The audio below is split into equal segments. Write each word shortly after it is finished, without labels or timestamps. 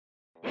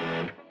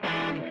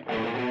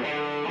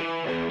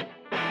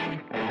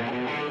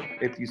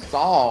if you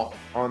saw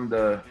on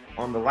the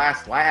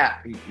last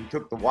lap, he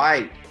took the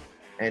white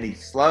and he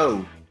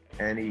slowed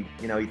and he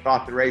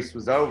thought the race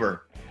was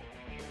over.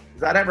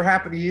 Does that ever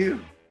happen to you?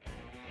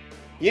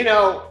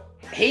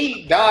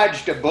 He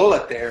dodged a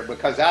bullet there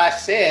because I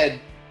said,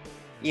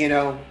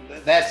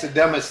 that's the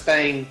dumbest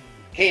thing.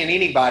 Can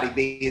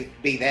anybody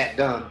be that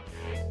dumb?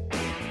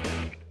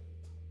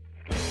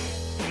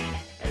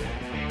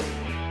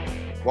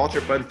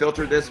 Waltrip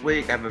Unfiltered this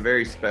week. I have a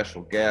very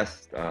special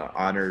guest,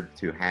 honored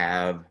to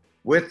have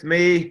with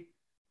me,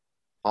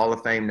 Hall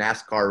of Fame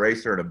NASCAR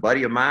racer and a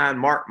buddy of mine,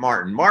 Mark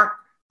Martin. Mark,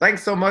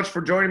 thanks so much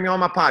for joining me on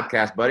my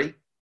podcast, buddy.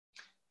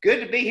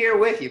 Good to be here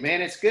with you,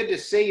 man. It's good to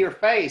see your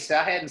face.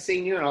 I hadn't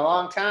seen you in a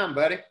long time,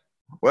 buddy.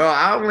 Well,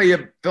 I only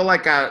feel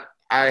like I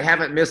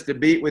haven't missed a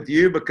beat with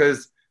you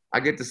because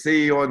I get to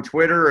see you on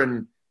Twitter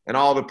and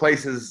all the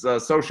places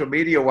social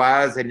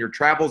media-wise and your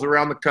travels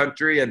around the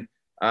country. And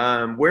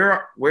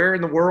where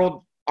in the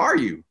world are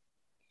you?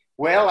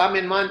 Well, I'm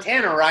in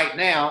Montana right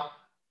now.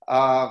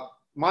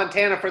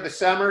 Montana for the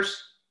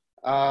summers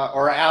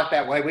or out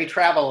that way. We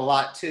travel a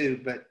lot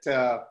too, but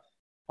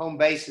home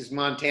base is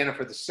Montana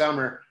for the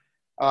summer.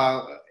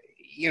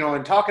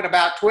 And talking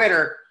about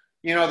Twitter,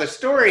 the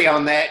story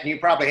on that, and you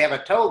probably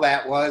haven't told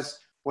that, was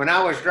when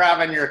I was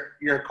driving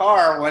your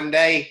car one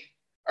day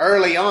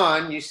early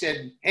on, you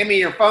said, hand me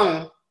your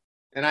phone,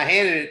 and I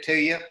handed it to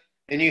you,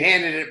 and you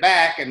handed it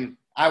back, and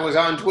I was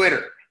on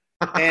Twitter,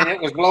 and it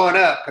was blowing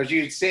up because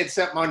you said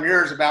something on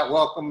yours about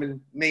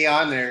welcoming me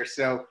on there.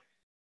 So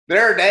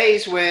there are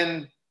days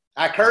when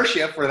I curse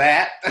you for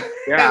that.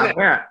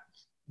 Yeah.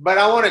 But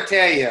I want to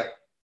tell you,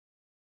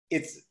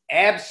 it's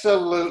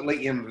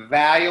absolutely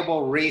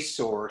invaluable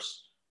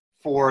resource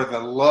for the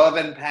love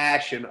and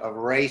passion of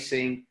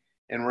racing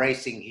and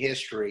racing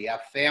history. I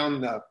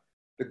found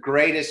the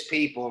greatest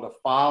people to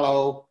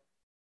follow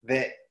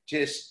that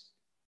just,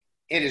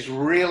 it has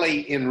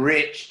really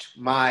enriched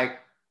my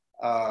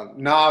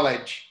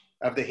knowledge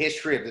of the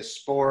history of the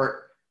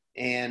sport.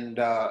 And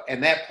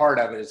that part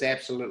of it is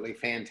absolutely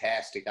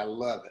fantastic. I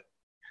love it.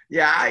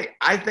 Yeah.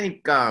 I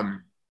think,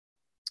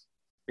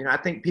 I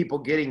think people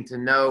getting to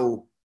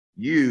know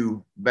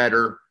you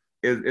better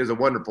is a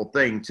wonderful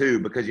thing too,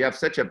 because you have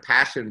such a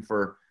passion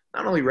for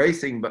not only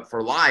racing but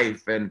for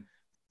life and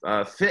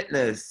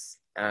fitness,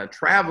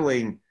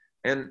 traveling,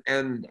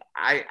 and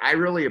I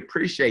really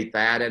appreciate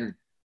that. And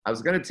I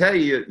was going to tell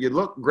you, you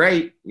look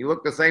great. You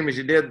look the same as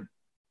you did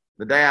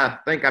the day I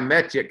think I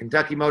met you at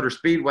Kentucky Motor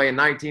Speedway in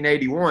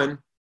 1981.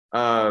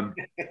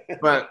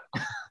 But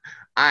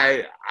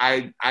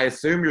I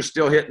assume you're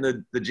still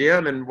hitting the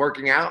gym and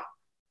working out.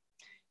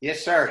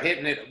 Yes, sir.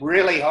 Hitting it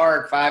really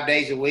hard 5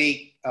 days a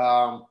week.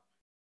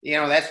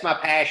 That's my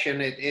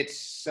passion.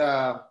 It's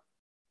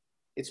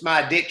my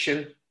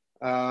addiction.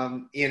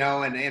 And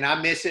I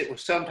miss it.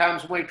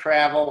 Sometimes when we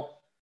travel,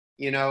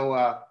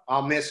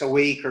 I'll miss a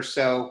week or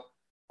so.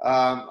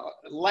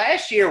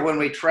 Last year when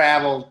we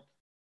traveled,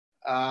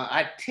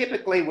 I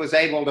typically was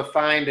able to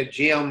find a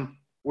gym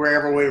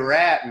wherever we were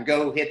at and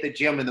go hit the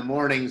gym in the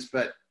mornings,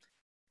 but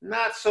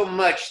not so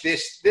much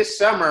this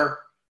summer.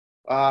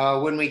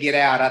 When we get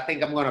out, I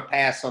think I'm going to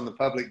pass on the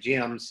public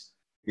gyms.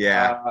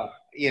 Yeah.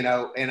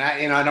 And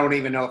I don't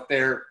even know if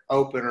they're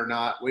open or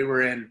not. We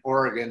were in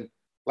Oregon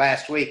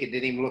last week. It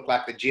didn't even look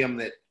like the gym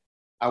that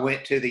I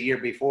went to the year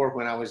before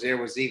when I was there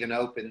was even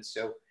open.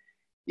 So,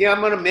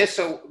 I'm going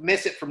to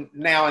miss it from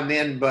now and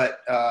then,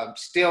 but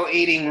still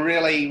eating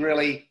really,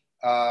 really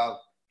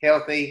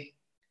healthy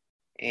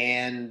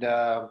and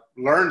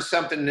learned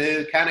something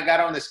new. Kind of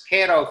got on this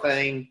keto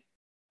thing.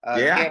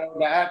 Keto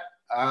diet.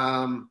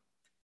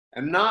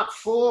 I'm not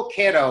full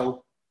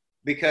keto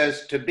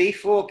because to be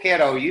full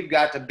keto, you've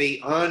got to be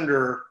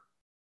under,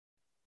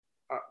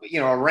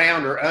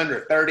 around or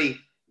under 30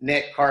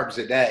 net carbs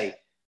a day.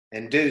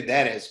 And dude,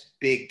 that is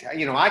big.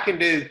 I can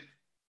do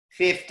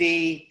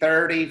 50,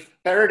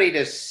 30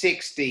 to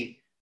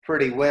 60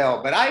 pretty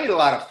well, but I eat a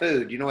lot of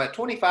food. At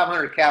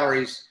 2,500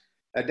 calories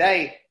a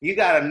day, you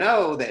got to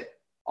know that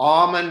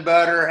almond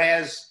butter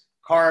has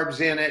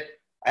carbs in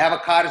it,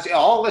 avocados,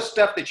 all the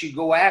stuff that you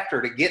go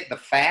after to get the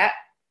fat.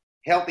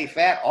 Healthy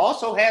fat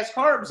also has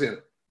carbs in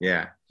it.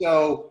 Yeah.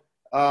 So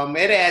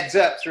it adds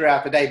up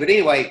throughout the day. But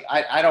anyway,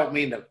 I don't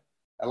mean to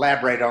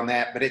elaborate on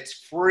that, but it's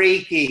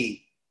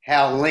freaky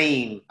how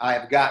lean I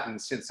have gotten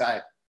since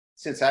I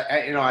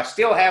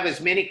still have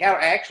as many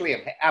calories. Actually,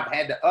 I've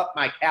had to up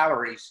my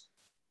calories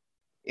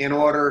in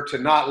order to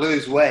not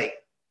lose weight.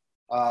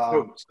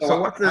 So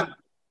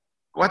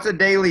what's a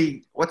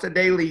daily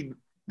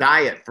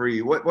diet for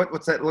you?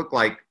 What's that look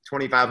like?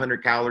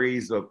 2,500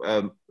 calories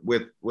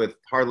with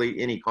hardly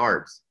any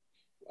carbs.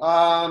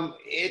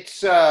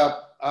 It's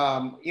I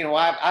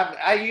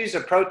use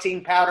a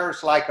protein powder.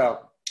 It's like a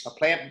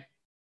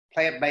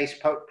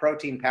plant-based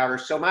protein powder.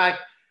 So my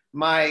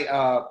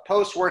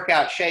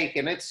post-workout shake,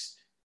 and it's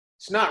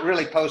not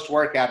really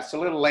post-workout. It's a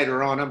little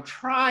later on. I'm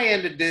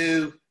trying to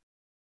do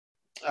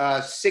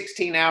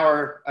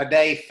 16-hour a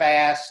day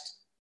fast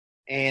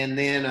and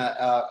then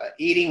a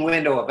eating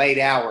window of 8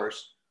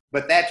 hours.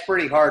 But that's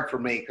pretty hard for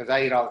me because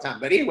I eat all the time.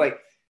 But anyway,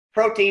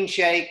 protein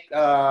shake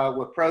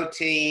with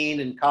protein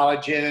and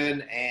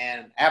collagen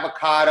and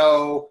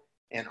avocado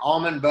and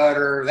almond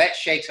butter. That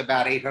shake's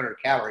about 800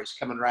 calories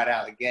coming right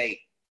out of the gate.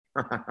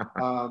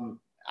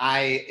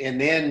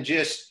 And then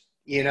just,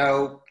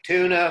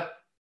 tuna,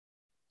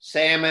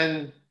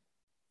 salmon,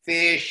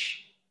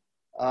 fish,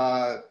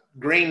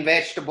 green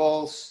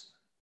vegetables,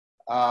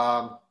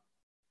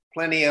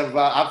 plenty of,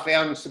 I've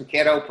found some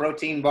keto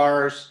protein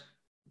bars.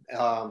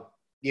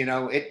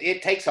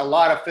 It takes a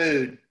lot of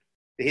food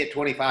to hit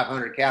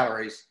 2,500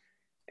 calories,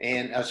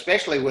 and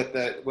especially with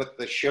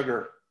the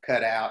sugar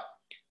cut out.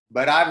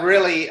 But I've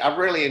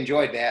really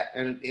enjoyed that,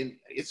 and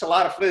it's a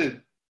lot of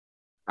food.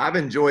 I've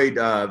been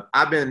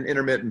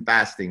intermittent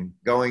fasting,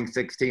 going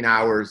 16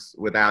 hours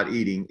without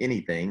eating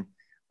anything.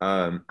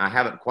 I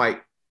haven't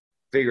quite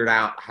figured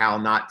out how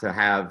not to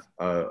have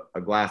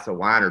a glass of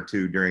wine or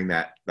two during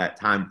that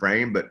time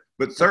frame, but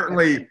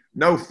certainly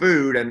no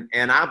food.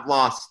 And I've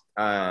lost,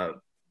 I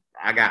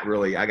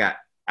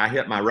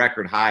hit my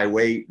record high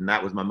weight, and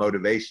that was my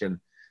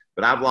motivation.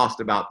 But I've lost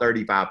about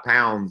 35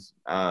 pounds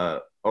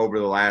over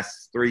the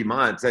last 3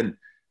 months, and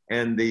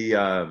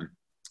the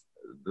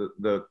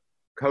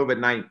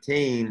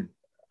COVID-19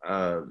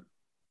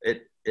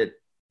 it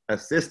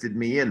assisted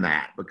me in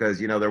that, because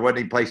there wasn't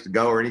any place to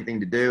go or anything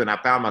to do, and I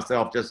found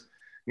myself just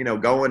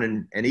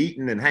going and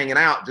eating and hanging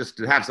out just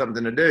to have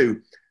something to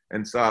do.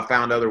 And so I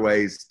found other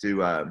ways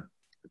to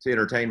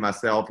entertain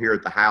myself here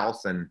at the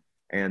house, and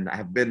I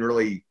have been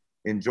really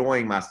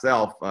enjoying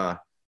myself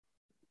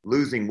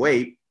losing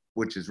weight,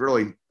 which has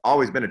really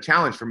always been a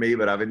challenge for me,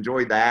 but I've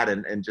enjoyed that,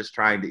 and just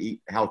trying to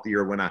eat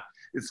healthier.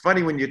 It's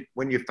funny when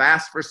you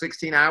fast for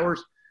 16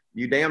 hours,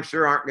 you damn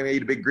sure aren't going to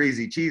eat a big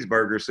greasy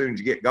cheeseburger as soon as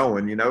you get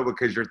going,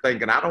 because you're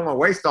thinking, I don't want to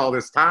waste all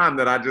this time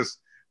that I just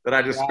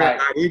spent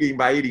not eating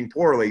by eating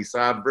poorly. So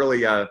I've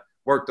really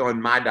worked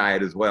on my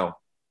diet as well.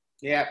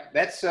 Yeah,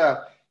 that's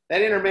that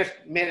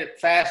intermittent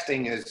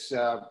fasting is,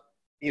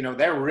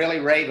 they really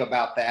rave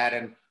about that,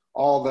 and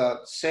all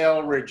the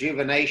cell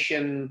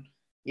rejuvenation.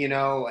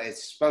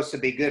 It's supposed to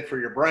be good for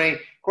your brain.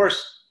 Of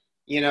course,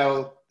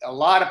 a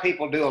lot of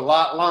people do a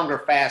lot longer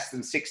fast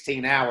than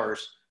 16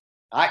 hours.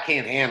 I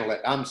can't handle it.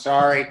 I'm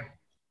sorry.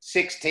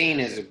 16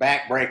 is a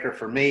backbreaker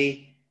for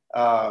me.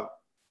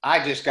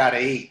 I just got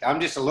to eat. I'm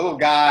just a little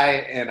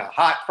guy in a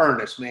hot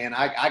furnace, man.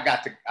 I've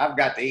got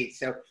to eat.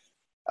 So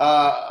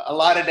a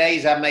lot of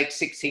days I make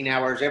 16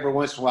 hours. Every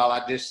once in a while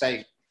I just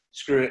say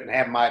screw it and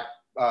have my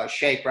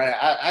shake. Right.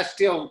 I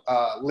still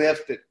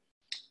lift at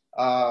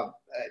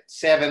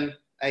 7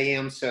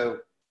 a.m. So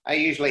I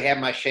usually have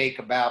my shake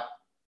about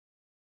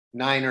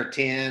 9 or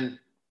 10,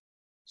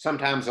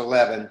 sometimes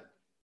 11.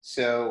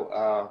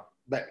 So,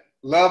 but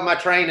love my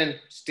training,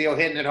 still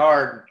hitting it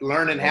hard,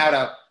 learning how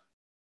to,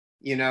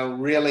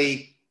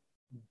 really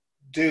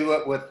do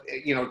it with,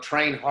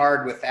 train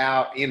hard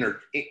without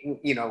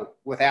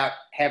without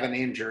having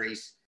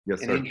injuries. Yes,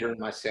 and sir. Injuring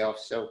myself.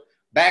 So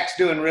back's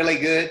doing really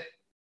good,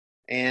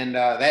 and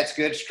that's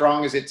good,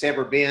 strong as it's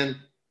ever been.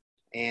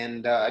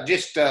 And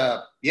just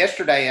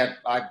yesterday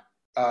I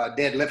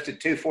deadlifted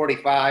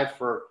 245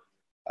 for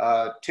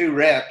 2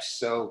 reps.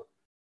 So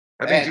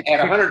at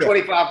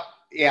 125.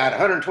 Yeah, at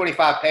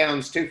 125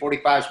 pounds,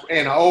 245,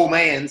 and an old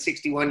man,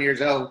 61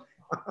 years old,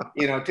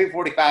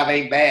 245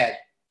 ain't bad.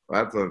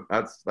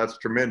 That's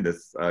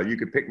tremendous. You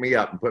could pick me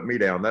up and put me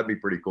down. That'd be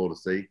pretty cool to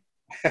see.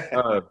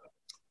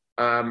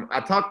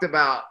 I talked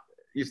about,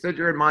 you said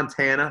you're in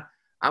Montana.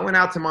 I went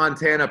out to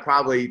Montana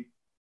probably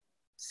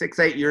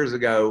 6-8 years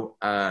ago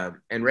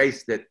and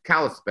raced at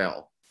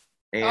Kalispell,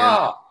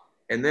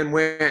 and then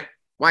went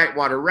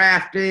whitewater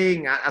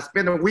rafting. I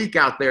spent a week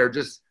out there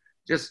just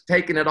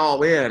taking it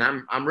all in.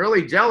 I'm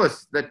really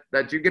jealous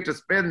that you get to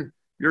spend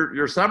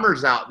your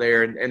summers out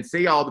there and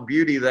see all the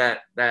beauty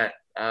that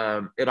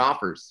it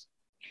offers.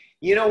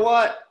 You know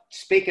what?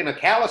 Speaking of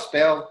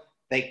Kalispell,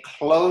 they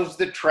closed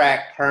the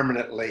track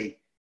permanently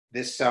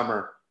this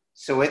summer,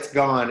 so it's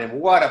gone. And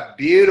what a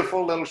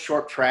beautiful little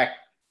short track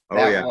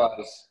that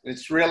was.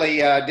 It's really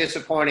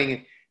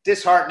disheartening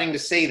to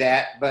see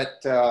that,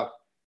 but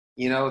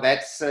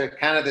that's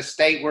kind of the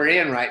state we're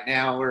in right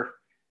now.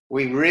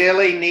 We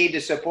really need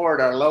to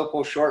support our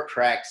local short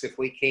tracks if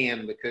we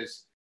can,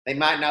 because they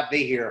might not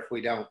be here if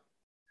we don't.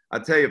 I'll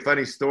tell you a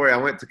funny story. I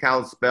went to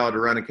Kalispell to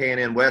run a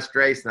K&N West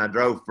race, and I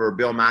drove for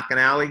Bill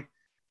McAnally,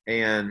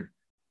 and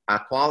I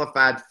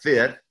qualified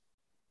 5th,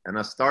 and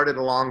I started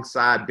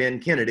alongside Ben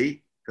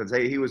Kennedy, because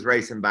he was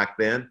racing back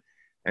then.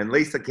 And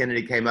Lisa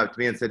Kennedy came up to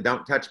me and said,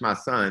 "Don't touch my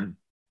son.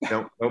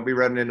 Don't be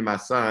running into my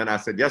son." I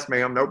said, "Yes,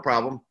 ma'am, no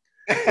problem."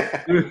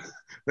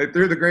 They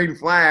threw the green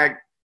flag,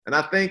 and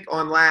I think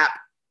on lap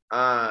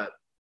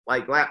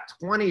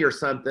 20 or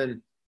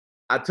something,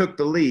 I took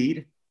the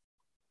lead,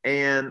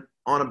 and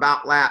on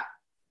about lap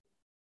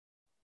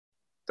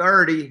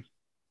 30,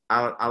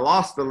 I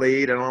lost the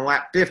lead, and on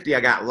lap 50,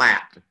 I got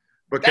lapped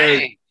because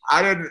Dang.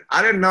 I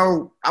didn't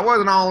know,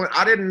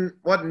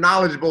 wasn't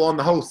knowledgeable on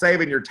the whole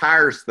saving your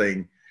tires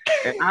thing,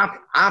 and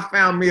I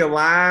found me a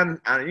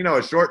line.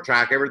 A short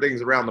track,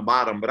 everything's around the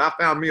bottom, but I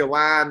found me a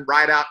line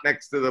right out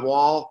next to the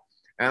wall,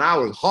 and I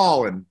was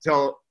hauling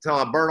till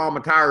I burned all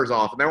my tires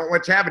off, and they won't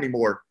let you have any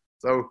more.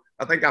 So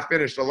I think I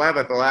finished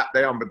 11th a lap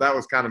down, but that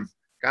was kind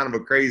of a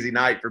crazy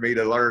night for me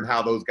to learn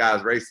how those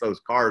guys race those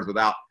cars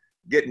without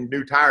getting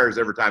new tires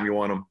every time you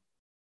want them.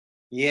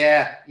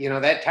 Yeah,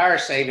 that tire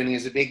saving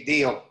is a big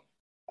deal.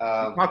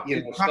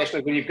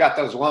 Especially when you've got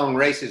those long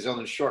races on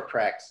the short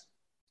tracks.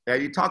 Yeah,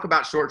 you talk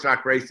about short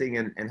track racing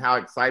and how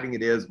exciting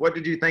it is. What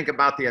did you think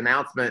about the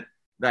announcement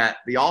that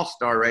the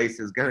All-Star race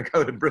is going to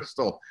go to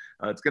Bristol?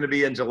 It's going to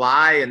be in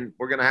July, and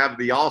we're going to have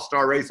the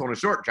All-Star race on a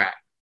short track.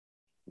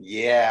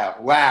 Yeah,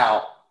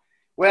 wow.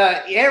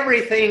 Well,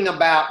 everything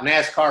about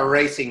NASCAR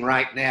racing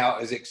right now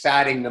is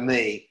exciting to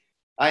me.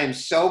 I am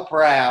so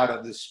proud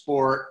of the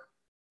sport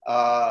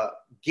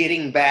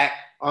getting back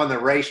on the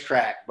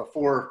racetrack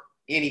before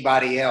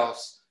anybody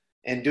else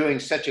and doing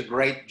such a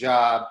great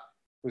job.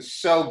 It was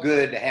so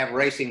good to have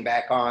racing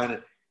back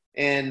on,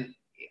 and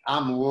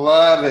I'm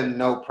loving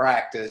no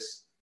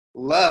practice,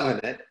 loving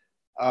it.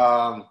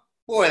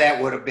 Boy,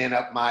 that would have been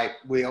up my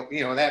wheel.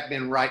 That'd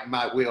been right in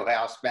my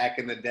wheelhouse back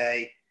in the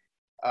day.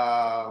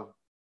 I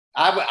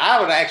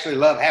would actually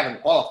love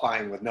having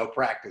qualifying with no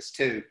practice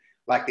too,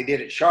 like they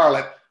did at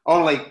Charlotte.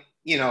 Only,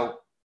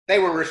 they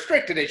were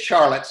restricted at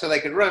Charlotte so they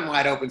could run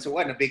wide open, so it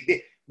wasn't a big deal.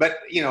 But,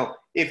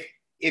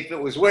 if it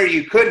was where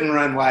you couldn't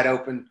run wide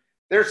open,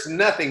 there's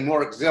nothing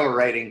more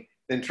exhilarating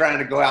than trying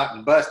to go out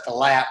and bust a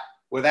lap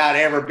without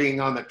ever being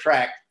on the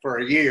track for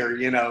a year,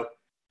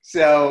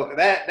 So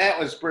that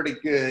was pretty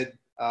good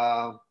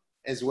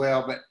as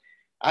well. But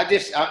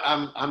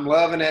I'm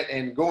loving it,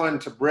 and going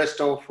to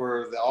Bristol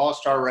for the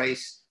All-Star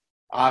race,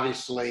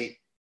 obviously,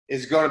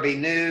 is going to be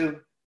new,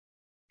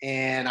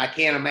 and I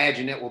can't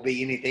imagine it will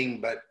be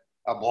anything but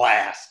a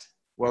blast.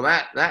 Well,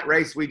 that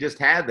race we just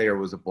had there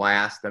was a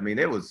blast. I mean,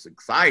 it was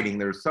exciting.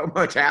 There's so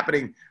much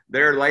happening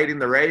there late in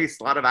the race.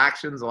 A lot of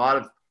actions, a lot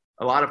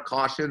of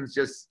cautions.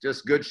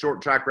 Just good short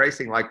track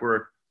racing like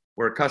we're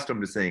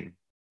accustomed to seeing.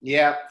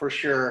 Yeah, for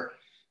sure.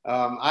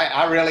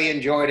 I really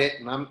enjoyed it,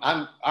 and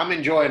I'm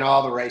enjoying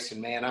all the racing,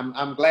 man.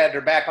 I'm glad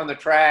they're back on the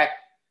track.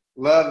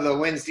 Love the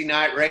Wednesday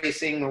night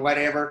racing or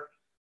whatever.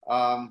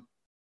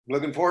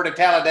 Looking forward to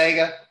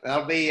Talladega.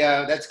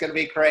 That's going to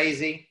be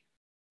crazy.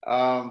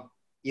 And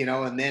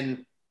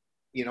then,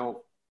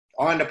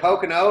 on to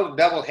Pocono,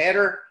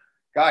 doubleheader.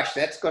 Gosh,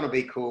 that's going to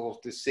be cool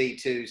to see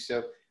too.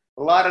 So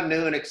a lot of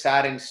new and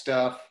exciting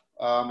stuff.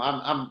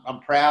 I'm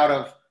proud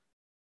of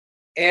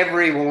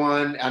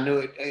everyone. I knew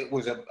it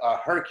was a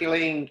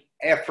Herculean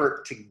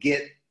effort to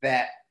get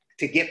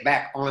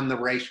back on the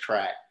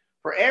racetrack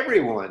for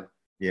everyone.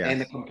 Yes. And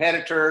the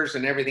competitors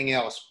and everything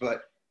else.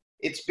 But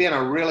it's been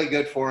a really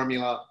good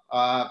formula.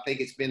 I think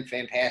it's been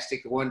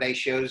fantastic. The one-day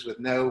shows with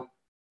no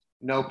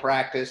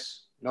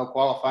practice, no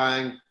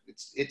qualifying.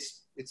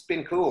 It's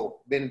been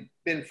cool. Been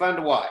fun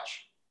to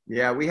watch.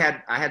 Yeah,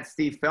 I had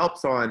Steve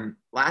Phelps on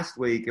last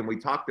week, and we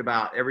talked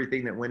about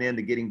everything that went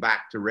into getting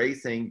back to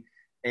racing.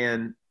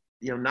 And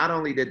not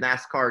only did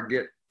NASCAR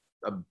get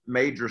a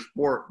major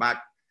sport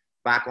back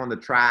on the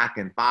track,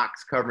 and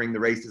Fox covering the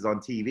races on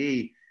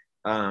TV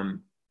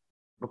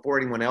before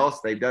anyone else,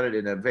 they've done it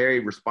in a very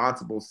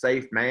responsible,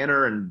 safe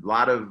manner, and a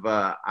lot of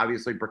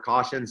obviously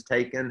precautions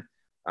taken.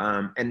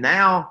 And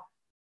now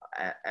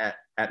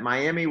at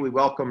Miami, we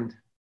welcomed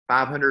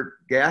 500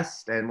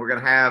 guests, and we're going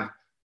to have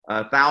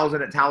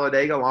 1,000 at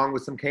Talladega along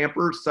with some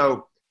campers.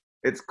 So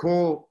it's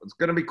cool. It's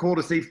going to be cool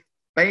to see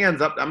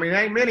fans up. I mean,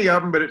 ain't many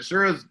of them, but it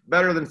sure is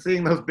better than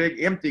seeing those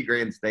big empty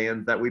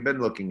grandstands that we've been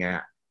looking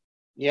at.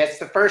 Yeah, it's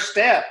the first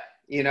step,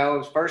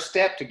 first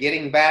step to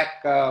getting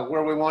back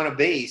where we want to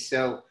be.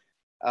 So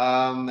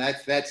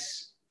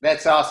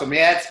that's awesome.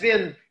 Yeah, it's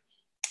been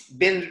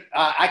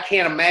I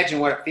can't imagine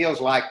what it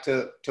feels like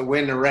to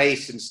win the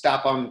race and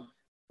stop on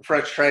the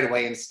front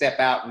straightaway and step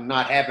out and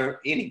not have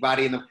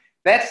anybody in them.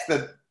 That's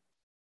the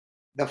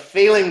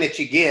feeling that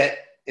you get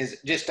is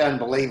just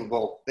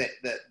unbelievable.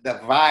 The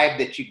vibe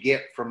that you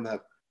get from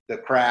the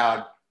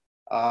crowd,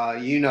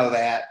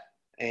 that,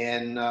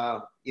 and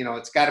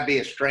it's got to be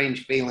a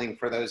strange feeling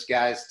for those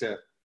guys to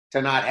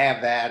not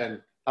have that.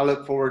 And I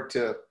look forward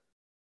to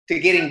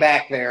getting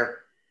back there,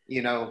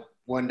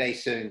 one day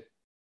soon.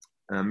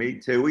 Me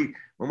too.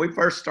 When we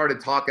first started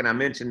talking, I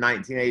mentioned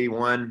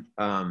 1981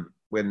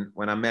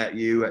 when I met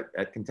you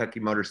at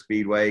Kentucky Motor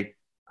Speedway.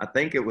 I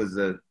think it was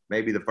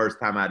maybe the first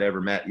time I'd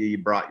ever met you. You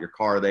brought your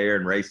car there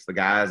and raced the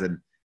guys. And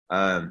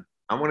I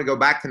want to go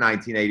back to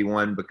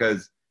 1981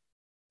 because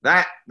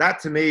that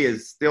to me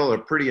is still a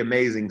pretty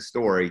amazing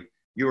story.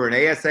 You were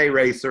an ASA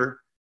racer.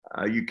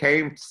 You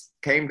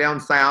came down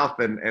south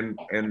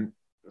and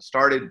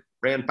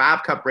ran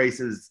 5 Cup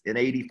races in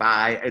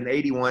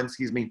 81,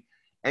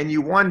 and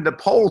you won the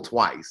pole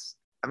twice.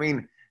 I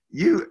mean,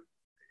 you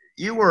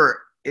were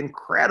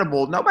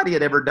incredible. Nobody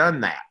had ever done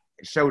that.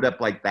 Showed up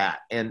like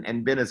that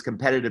and been as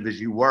competitive as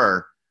you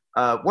were.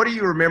 What do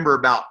you remember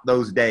about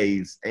those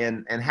days,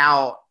 and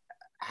how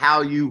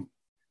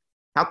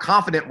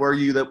confident were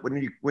you that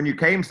when you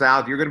came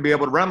south, you're going to be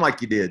able to run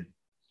like you did?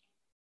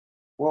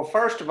 Well,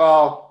 first of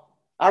all,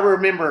 I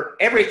remember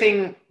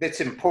everything that's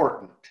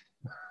important.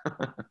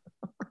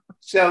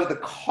 So the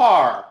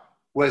car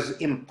was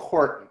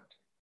important.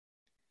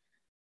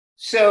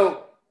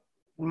 So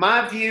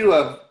my view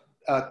of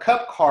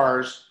cup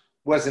cars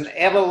was an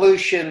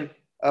evolution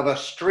of a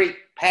street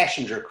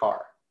passenger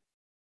car.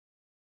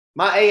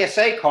 My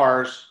ASA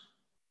cars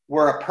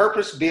were a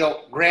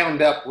purpose-built,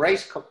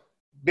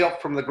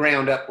 built from the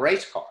ground up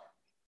race car.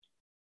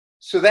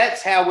 So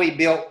that's how we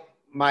built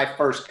my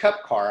first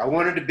cup car. I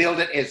wanted to build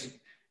it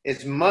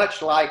as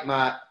much like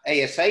my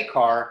ASA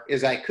car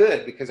as I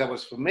could because I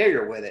was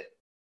familiar with it.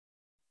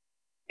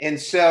 And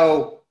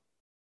so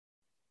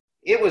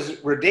it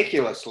was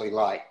ridiculously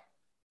light.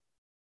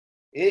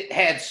 It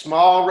had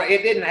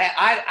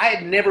I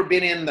had never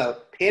been in the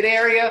pit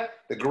area,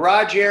 the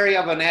garage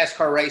area of a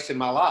NASCAR race in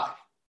my life.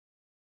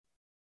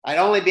 I'd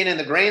only been in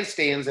the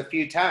grandstands a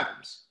few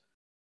times.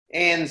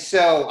 And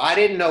so I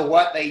didn't know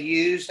what they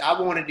used.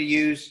 I wanted to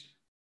use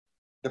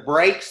the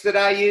brakes that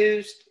I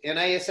used in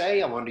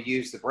ASA. I wanted to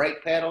use the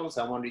brake pedals.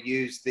 I wanted to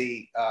use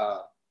the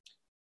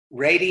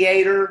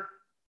radiator,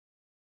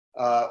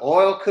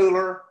 oil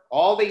cooler,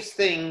 all these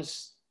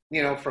things,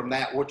 you know, from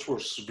that, which were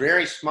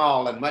very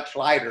small and much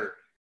lighter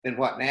than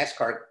what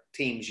NASCAR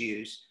teams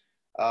use.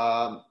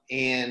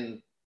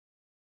 And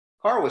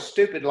car was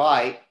stupid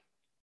light.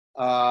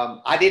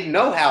 I didn't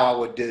know how I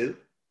would do,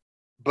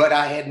 but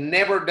I had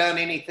never done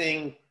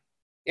anything.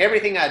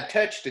 Everything I'd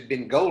touched had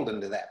been golden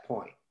to that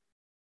point.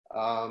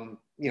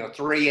 You know,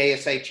 3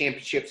 ASA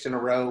championships in a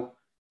row,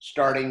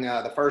 starting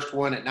the first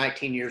one at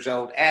 19 years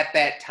old. At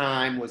that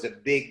time was a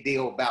big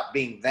deal about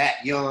being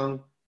that young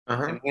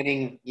and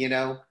winning, you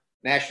know,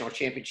 national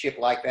championship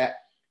like that.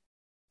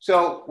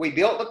 So we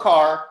built the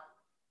car,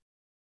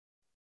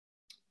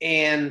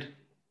 and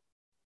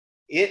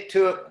it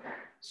took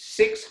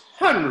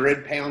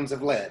 600 pounds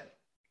of lead.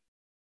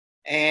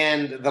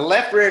 And the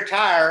left rear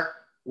tire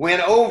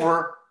went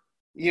over,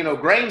 you know,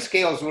 grain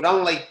scales would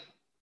only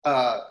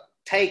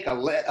take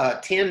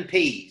 10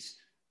 Ps,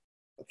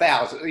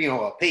 1,000, you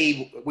know, a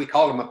P, we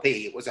called them a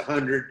P. It was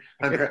 100,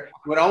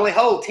 would only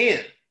hold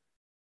 10.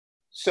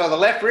 So the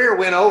left rear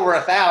went over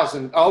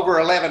 1,000, over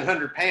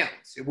 1,100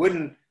 pounds. It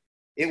wouldn't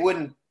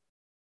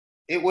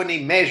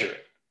even measure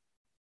it.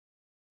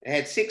 It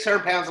had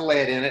 600 pounds of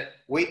lead in it.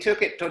 We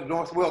took it to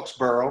North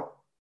Wilkesboro,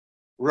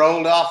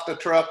 rolled off the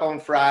truck on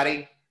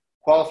Friday,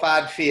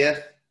 qualified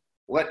 5th,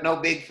 wasn't no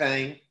big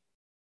thing.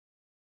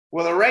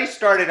 Well, the race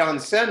started on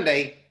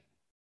Sunday,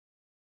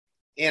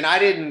 and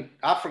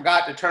I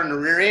forgot to turn the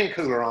rear end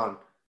cooler on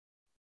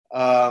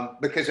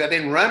because I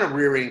didn't run a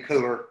rear end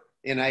cooler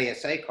in an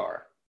ASA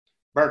car.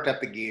 Burnt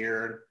up the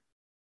gear,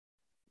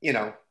 you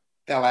know,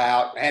 fell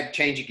out, had to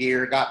change a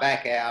gear, got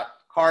back out.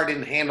 Car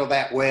didn't handle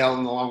that well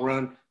in the long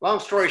run. Long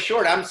story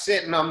short, I'm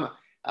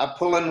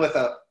pulling with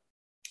a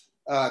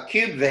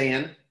cube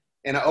van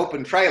in an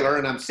open trailer,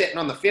 and I'm sitting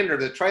on the fender of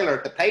the trailer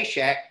at the pay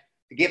shack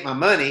to get my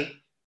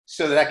money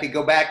so that I could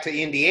go back to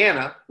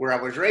Indiana where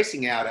I was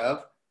racing out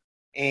of.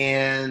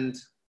 And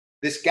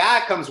this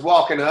guy comes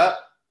walking up,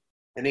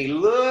 and he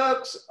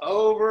looks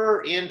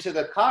over into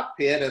the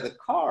cockpit of the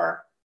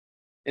car,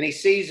 and he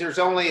sees there's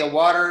only a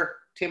water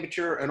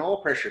temperature and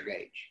oil pressure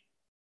gauge.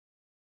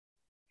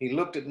 He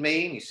looked at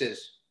me and he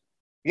says,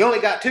 "You only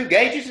got 2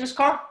 gauges in this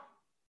car?" I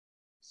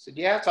said,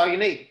 "Yeah, that's all you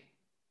need."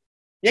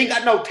 "You ain't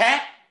got no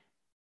tack?"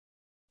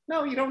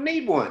 "No, you don't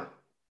need one."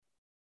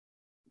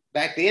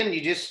 Back then,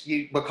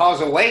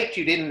 because of weight,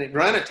 you didn't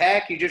run a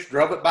tack. You just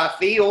drove it by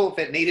feel. If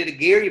it needed a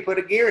gear, you put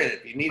a gear in it.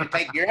 If you needed to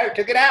take gear out, you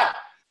took it out.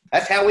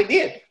 That's how we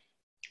did.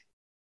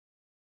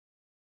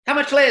 "How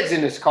much lead's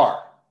in this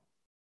car?"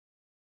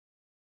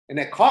 And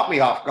that caught me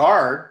off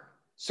guard.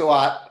 So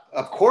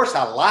of course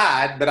I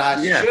lied, but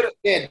I should have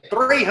said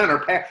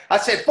 300 pounds. I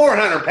said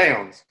 400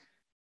 pounds.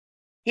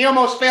 He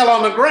almost fell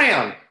on the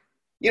ground,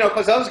 you know,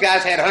 because those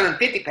guys had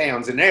 150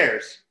 pounds in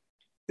theirs.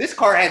 This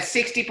car had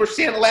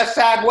 60% left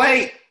side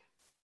weight.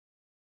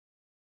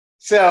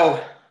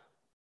 So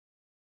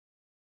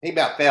he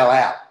about fell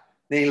out.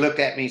 Then he looked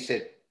at me and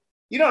said,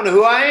 "You don't know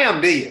who I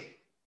am, do you?"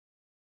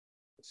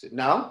 I said,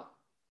 "No."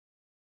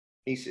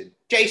 He said,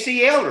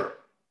 "J.C. Elder."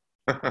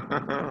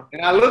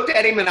 And I looked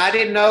at him and I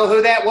didn't know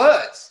who that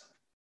was.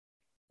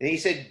 And he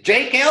said,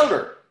 "Jake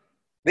Elder."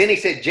 Then he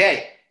said,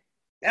 "Jake."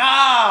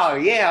 "Oh,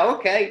 yeah,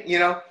 okay." You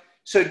know,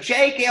 so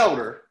Jake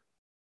Elder,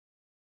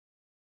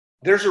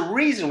 there's a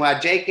reason why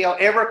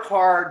every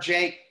car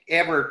Jake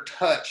ever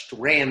touched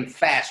ran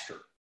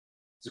faster.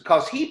 It's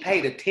because he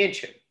paid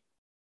attention.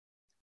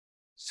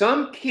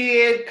 Some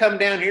kid come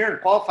down here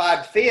and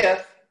qualified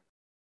 5th.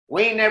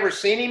 We ain't never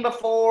seen him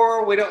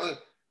before.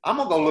 I'm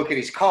going to go look at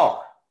his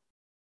car.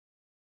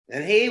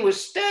 And he was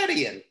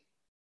studying,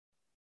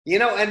 you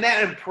know, and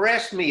that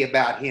impressed me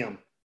about him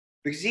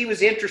because he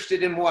was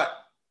interested in what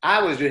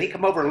I was doing. He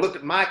come over and looked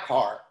at my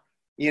car,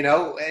 you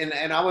know,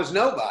 and I was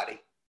nobody.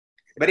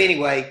 But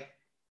anyway,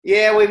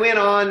 yeah, we went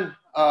on.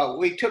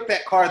 We took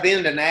that car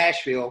then to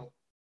Nashville,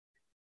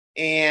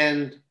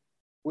 and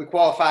we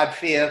qualified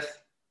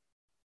 5th,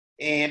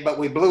 but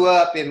we blew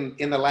up in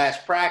the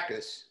last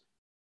practice.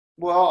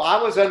 Well,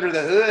 I was under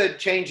the hood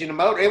changing the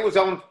motor. It was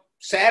on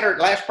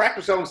last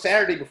practice on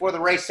Saturday before the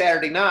race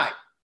Saturday night.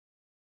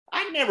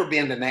 I'd never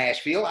been to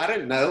Nashville. I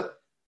didn't know.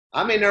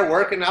 I'm in there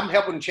working. I'm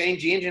helping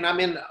change the engine. I'm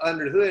in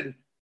under the hood.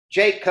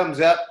 Jake comes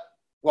up,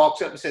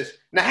 walks up and says,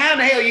 now how in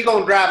the hell are you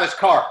going to drive this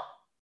car?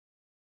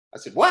 I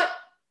said, what? I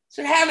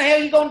said, how in the hell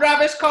are you going to drive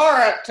this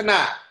car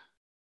tonight?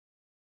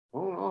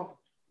 Oh,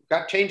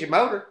 got to change the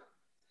motor.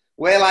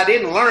 Well, I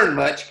didn't learn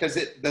much because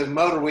the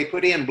motor we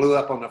put in blew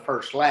up on the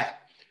first lap.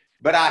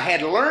 But I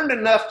had learned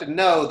enough to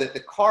know that the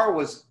car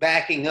was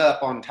backing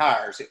up on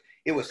tires.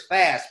 It was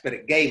fast, but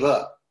it gave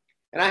up.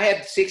 And I had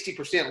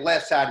 60%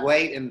 left side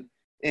weight and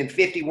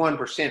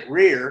 51%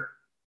 rear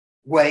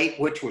weight,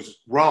 which was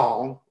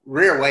wrong.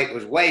 Rear weight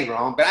was way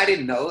wrong, but I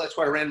didn't know. That's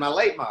why I ran my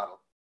late model.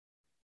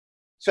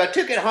 So I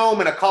took it home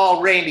and I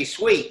called Randy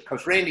Sweet,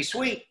 because Randy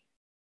Sweet,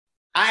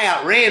 I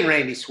outran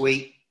Randy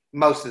Sweet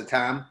most of the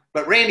time,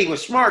 but Randy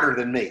was smarter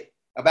than me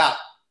about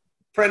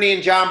front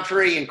end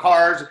geometry and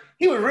cars.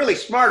 He was really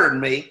smarter than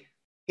me.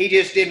 He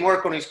just didn't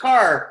work on his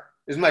car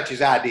as much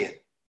as I did.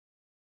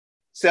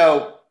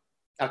 So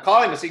I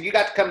called him and said, you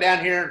got to come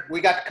down here. We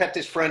got to cut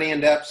this front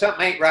end up.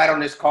 Something ain't right on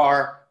this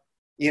car.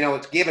 You know,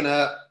 it's giving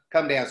up.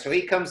 Come down. So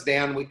he comes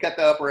down. We cut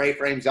the upper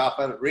A-frames off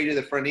of it, redo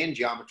the front end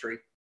geometry,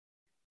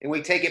 and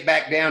we take it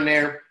back down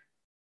there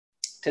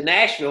to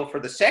Nashville for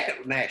the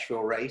second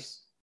Nashville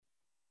race.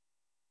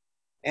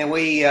 And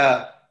we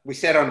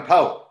set on the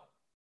pole.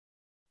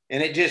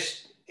 And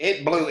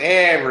it blew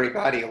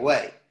everybody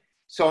away.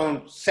 So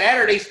on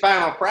Saturday's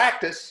final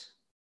practice,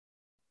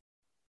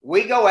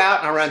 we go out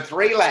and I run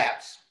 3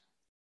 laps,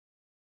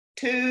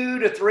 2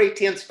 to 3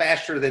 tenths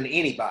faster than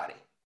anybody.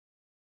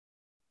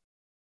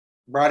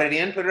 Brought it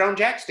in, put it on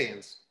jack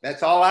stands.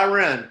 That's all I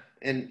run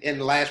in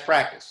the last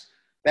practice.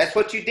 That's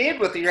what you did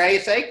with your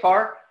ASA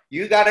car.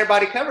 You got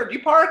everybody covered.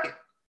 You park it.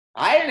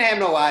 I didn't have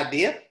no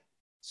idea.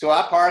 So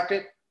I parked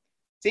it.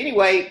 So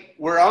anyway,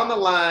 we're on the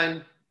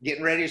line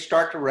getting ready to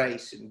start the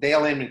race. And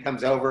Dale Inman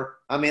comes over.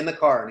 I'm in the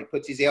car, and he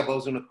puts his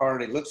elbows in the car,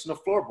 and he looks in the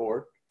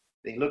floorboard.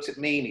 Then he looks at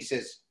me, and he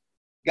says,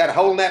 got a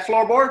hole in that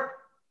floorboard?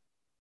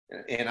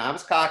 And I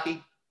was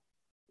cocky.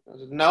 I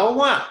said, no,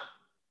 why?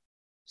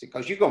 He said,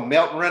 because you're going to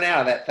melt and run out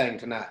of that thing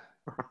tonight.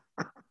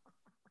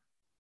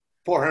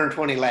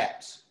 420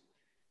 laps.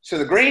 So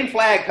the green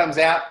flag comes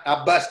out.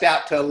 I bust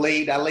out to a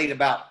lead. I lead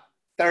about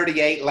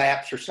 38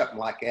 laps or something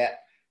like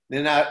that.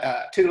 Then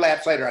 2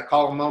 laps later, I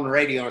call him on the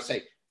radio and I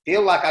say,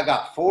 feel like I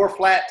got 4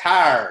 flat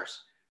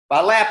tires.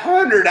 By lap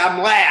 100,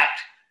 I'm lapped.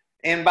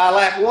 And by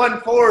lap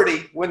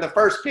 140, when the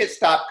first pit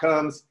stop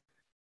comes,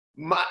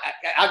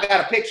 I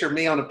got a picture of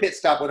me on a pit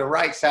stop with a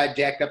right side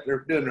jacked up there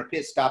doing a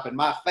pit stop, and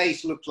my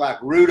face looks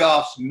like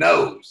Rudolph's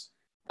nose.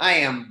 I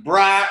am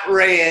bright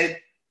red,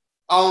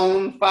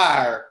 on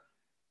fire.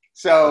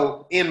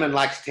 So Inman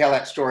likes to tell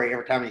that story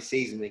every time he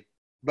sees me.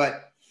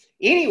 But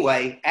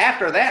anyway,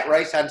 after that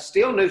race, I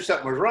still knew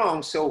something was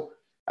wrong. So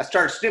I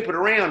started snooping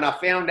around. I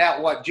found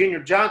out what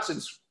Junior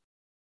Johnson's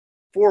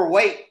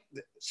 4-weight,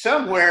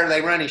 somewhere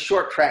they run a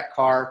short track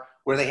car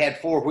where they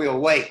had 4-wheel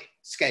weight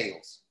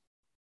scales.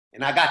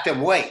 And I got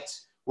them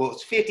weights. Well,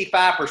 it's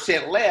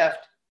 55%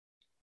 left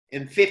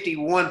and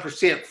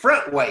 51%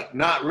 front weight,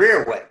 not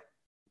rear weight,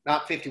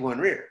 not 51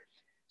 rear.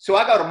 So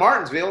I go to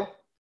Martinsville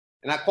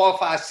and I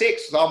qualify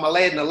 6th with all my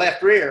lead in the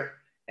left rear.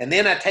 And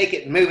then I take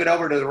it and move it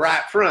over to the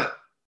right front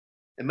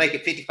and make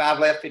it 55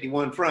 left,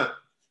 51 front.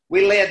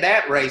 We led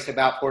that race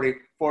about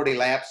 40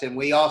 laps, and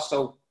we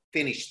also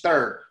finished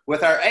 3rd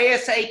with our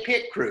ASA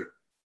pit crew.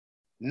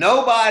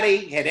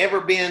 Nobody had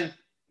ever been,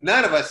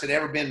 none of us had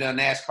ever been to a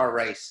NASCAR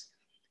race.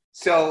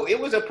 So it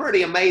was a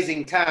pretty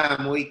amazing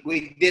time.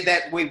 We did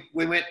that. We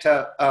went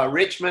to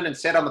Richmond and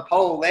sat on the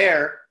pole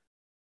there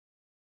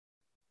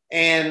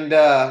and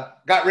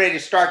got ready to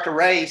start the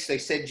race. They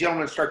said,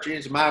 gentlemen, start your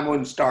engine. Mine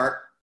wouldn't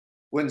start.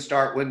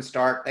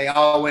 They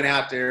all went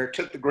out there,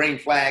 took the green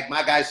flag.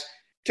 My guys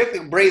took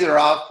the breather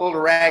off, pulled a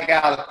rag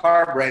out of the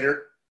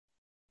carburetor,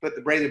 put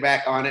the breather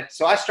back on it.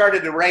 So I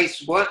started the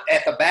race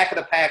at the back of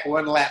the pack,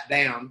 1 lap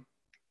down,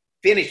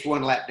 finished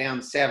 1 lap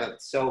down,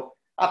 7th. So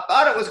I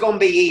thought it was going to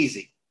be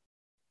easy.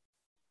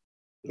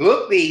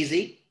 Looked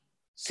easy,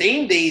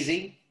 seemed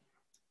easy.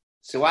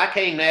 So I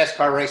came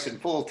NASCAR racing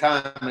full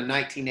time in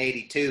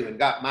 1982 and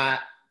got my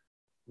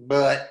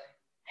butt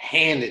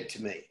handed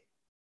to me.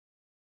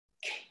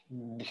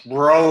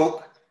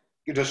 Broke,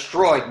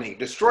 destroyed me,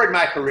 destroyed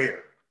my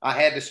career. I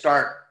had to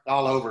start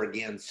all over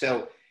again.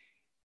 So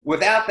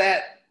without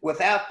that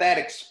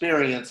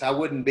experience, I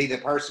wouldn't be the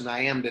person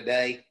I am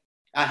today.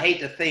 I hate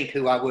to think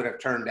who I would have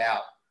turned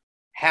out,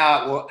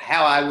 how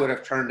I would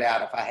have turned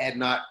out if I had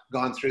not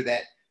gone through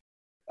that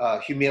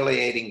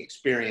humiliating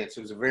experience.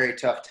 It was a very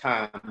tough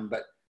time,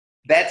 but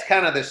that's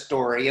kind of the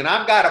story. And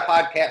I've got a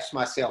podcast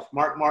myself,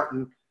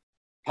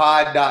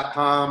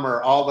 markmartinpod.com,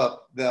 or all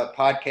the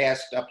podcast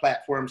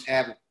platforms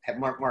have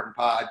Mark Martin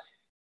Pod.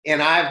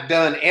 And I've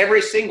done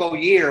every single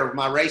year of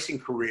my racing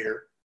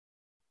career.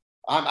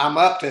 I'm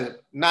up to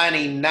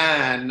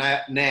 99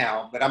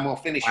 now, but I'm going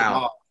to finish them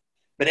off.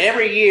 But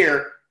every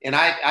year, and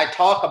I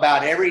talk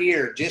about every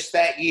year, just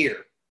that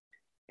year.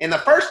 in the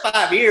first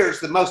 5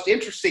 years, the most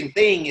interesting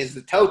thing is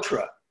the tow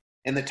truck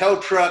and the tow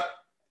truck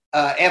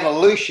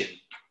evolution.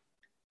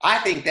 I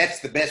think that's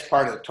the best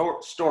part of the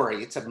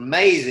story. It's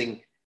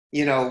amazing,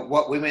 you know,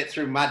 what we went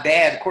through. My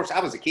dad, of course, I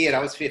was a kid. I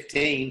was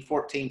 15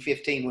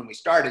 when we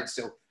started.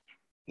 So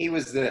he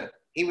was the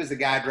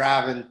guy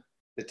driving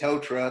the tow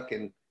truck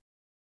and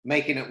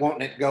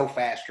wanting it to go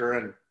faster,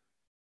 and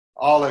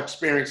all the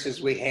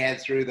experiences we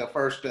had through the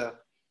first, in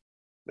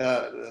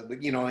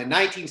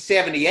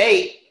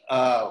 1978,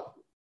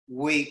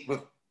 we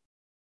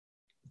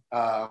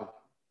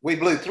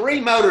blew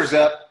 3 motors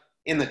up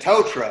in the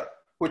tow truck,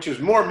 which was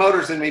more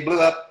motors than we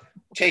blew up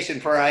chasing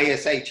for our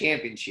ASA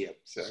championship.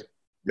 So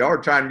y'all were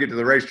trying to get to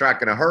the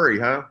racetrack in a hurry,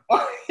 huh?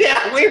 Oh,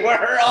 yeah, we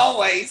were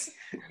always.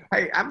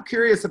 Hey, I'm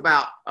curious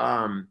about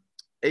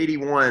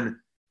 81.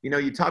 You know,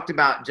 you talked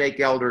about Jake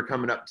Elder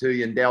coming up to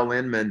you and Dale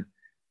Inman.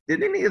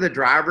 Did any of the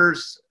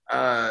drivers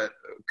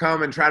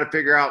come and try to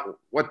figure out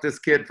what this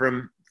kid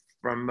from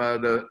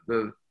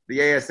the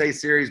ASA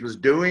series was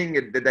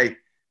doing?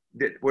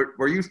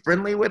 Were you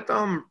friendly with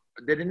them?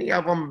 Did any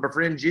of them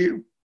befriend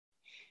you?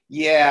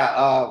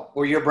 Yeah,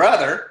 well, your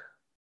brother,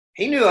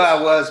 he knew who I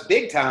was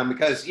big time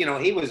because, you know,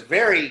 he was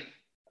very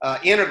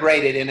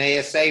integrated in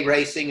ASA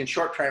racing and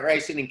short track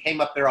racing and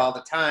came up there all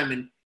the time.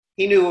 And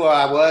he knew who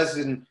I was.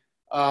 And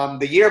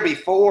the year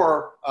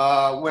before,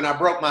 when I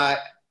broke my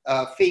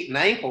feet and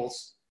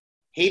ankles,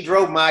 he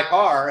drove my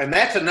car. And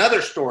that's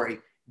another story.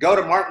 Go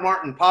to Mark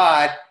Martin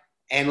Pod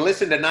and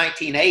listen to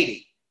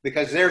 1980,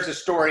 because there's a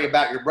story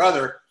about your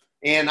brother.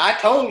 And I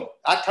told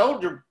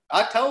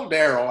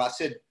Daryl, I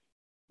said,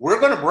 we're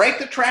going to break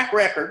the track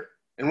record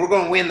and we're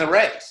going to win the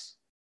race.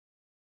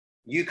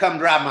 You come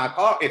drive my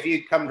car, if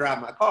you come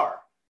drive my car.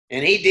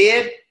 And he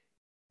did,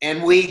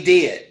 and we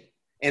did.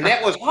 And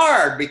that was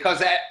hard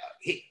because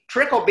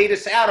Trickle beat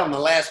us out on the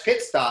last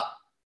pit stop,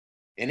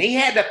 and he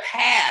had to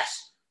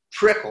pass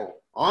Trickle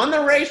on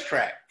the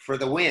racetrack for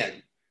the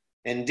win,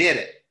 and did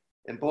it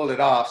and pulled it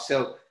off.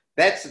 So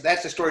that's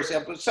the story.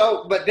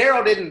 So, but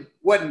Daryl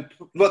wasn't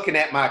looking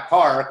at my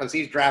car because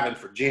he's driving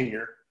for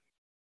Junior.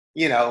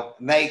 You know,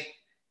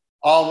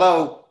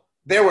 although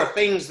there were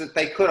things that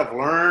they could have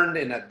learned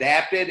and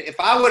adapted. If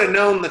I would have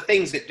known the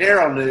things that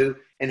Daryl knew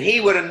and he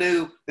would have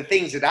knew the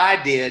things that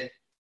I did,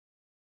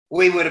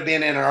 we would have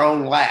been in our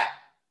own lap.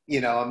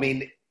 You know, I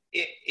mean,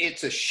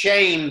 it's a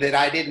shame that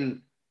I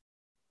didn't,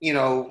 you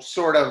know,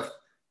 sort of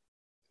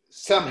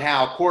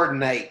somehow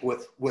coordinate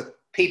with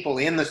people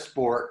in the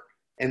sport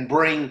and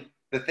bring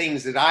the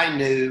things that I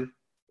knew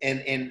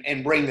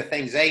and bring the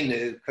things they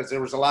knew, because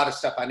there was a lot of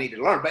stuff I needed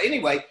to learn. But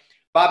anyway,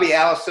 Bobby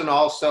Allison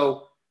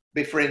also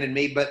befriended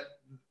me, but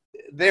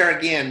there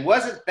again,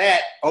 wasn't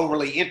that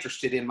overly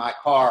interested in my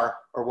car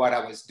or what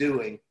I was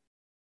doing.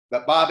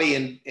 But Bobby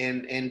and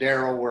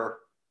Daryl were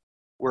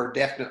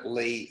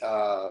definitely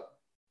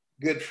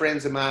good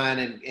friends of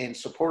mine and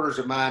supporters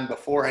of mine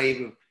before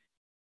I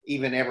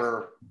even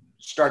ever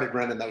started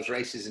running those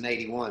races in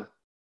 81.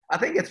 I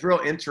think it's real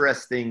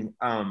interesting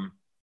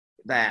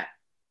that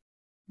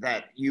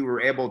you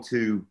were able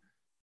to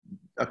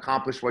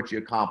accomplish what you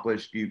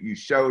accomplished. You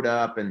showed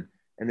up and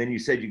then you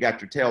said you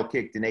got your tail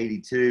kicked in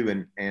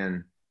 82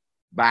 and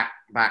back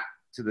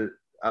to the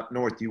up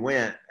north you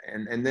went,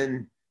 and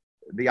then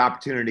the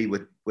opportunity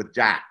with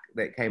Jack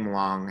that came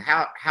along.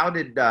 How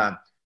did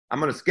I'm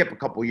going to skip a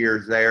couple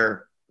years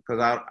there because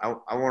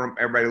I want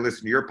everybody to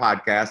listen to your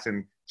podcast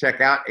and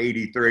check out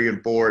 83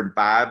 and 4 and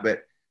 5.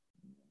 But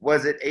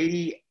was it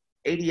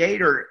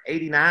 88 or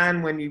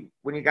 89 when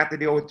you got the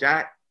deal with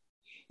Jack?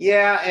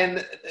 Yeah,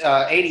 and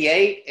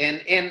 88,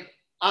 and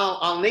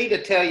I'll need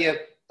to tell you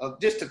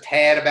just a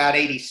tad about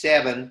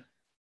 87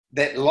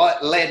 that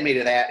led me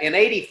to that. In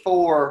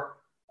 84,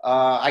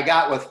 I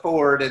got with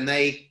Ford, and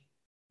they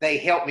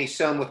helped me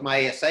some with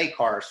my ASA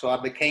car, so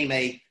I became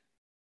a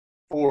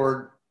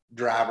Ford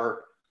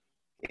driver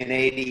in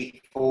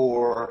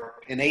 84.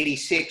 In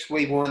 86,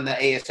 we won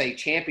the ASA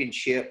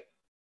championship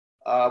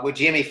with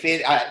Jimmy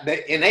Finn.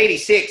 In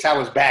 86, I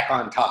was back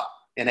on top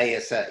in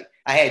ASA.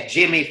 I had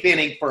Jimmy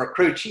Finning for a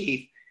crew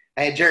chief.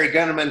 I had Jerry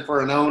Gunnerman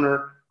for an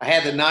owner. I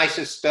had the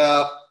nicest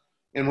stuff,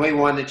 and we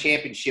won the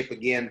championship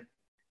again.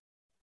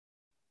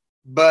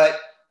 But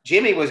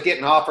Jimmy was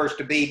getting offers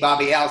to be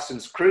Bobby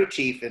Allison's crew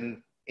chief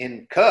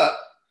in Cup,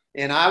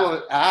 and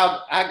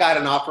I got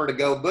an offer to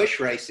go bush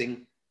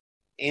racing.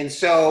 And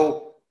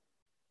so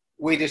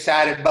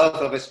both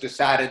of us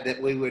decided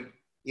that we would,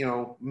 you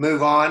know,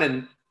 move on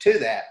and to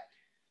that.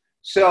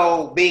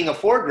 So being a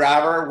Ford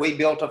driver, we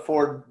built a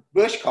Ford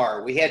Bush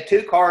car. We had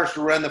 2 cars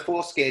to run the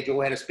full schedule.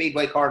 We had a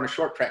speedway car and a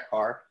short track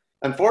car.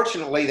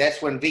 Unfortunately,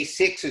 that's when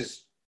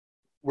V6s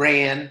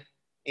ran,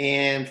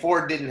 and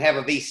Ford didn't have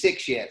a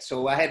V6 yet.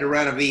 So I had to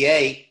run a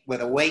V8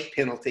 with a weight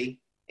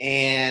penalty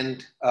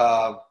and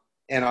all.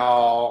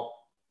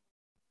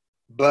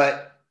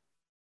 But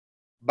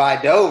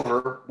by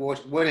Dover,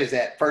 when is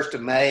that? 1st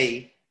of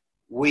May,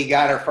 we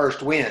got our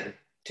first win.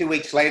 2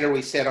 weeks later,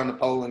 we sat on the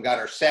pole and got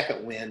our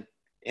second win,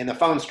 and the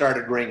phone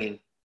started ringing.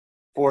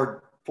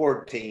 Ford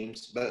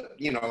teams, but,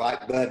 you know,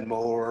 like Bud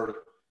Moore,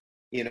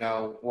 you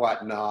know,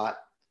 whatnot.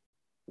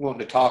 wanting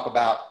to talk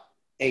about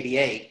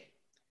 88.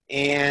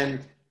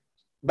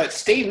 But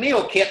Steve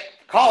Neal kept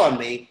calling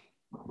me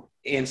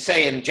and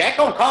saying, Jack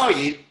gonna call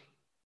you.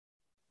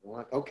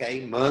 Well,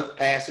 okay, month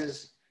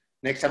passes.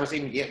 Next time I see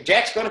him, yeah,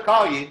 Jack's gonna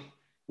call you.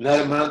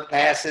 Another month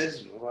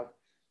passes. Well,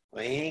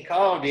 he ain't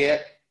called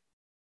yet.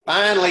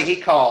 Finally, he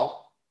called.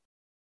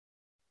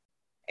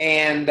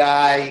 And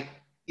I,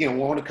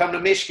 want to come to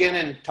Michigan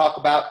and talk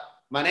about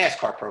my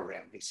NASCAR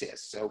program, he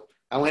says. So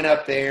I went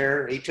up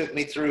there. He took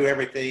me through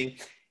everything.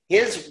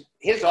 His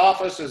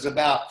office was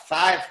about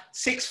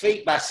 6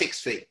 feet by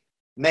 6 feet,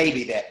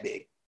 maybe that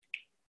big.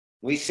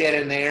 We sat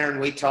in there and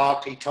we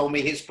talked. He told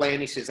me his plan.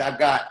 He says, I've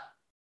got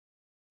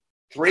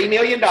 $3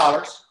 million,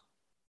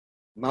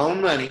 my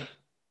own money,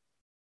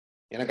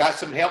 and I got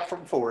some help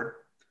from Ford.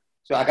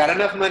 So I got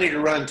enough money to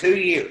run 2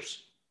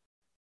 years.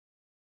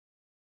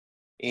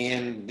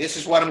 And this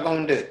is what I'm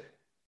going to do.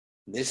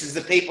 This is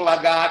the people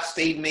I got,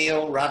 Steve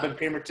Neal, Robin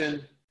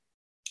Pemberton.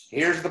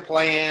 Here's the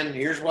plan.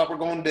 Here's what we're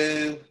going to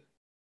do.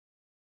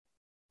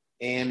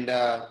 And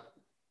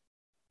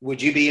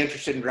would you be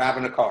interested in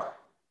driving a car?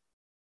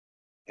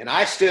 And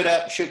I stood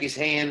up, shook his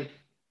hand,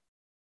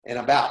 and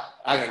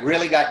I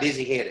really got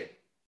dizzy-headed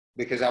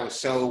because I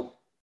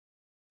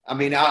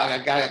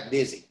got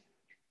dizzy.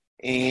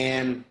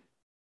 And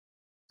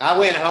I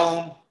went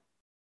home,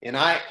 and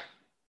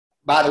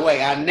by the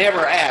way, I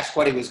never asked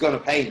what he was going to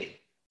pay me.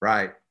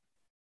 Right.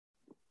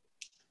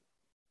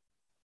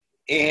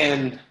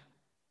 And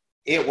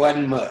it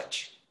wasn't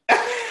much.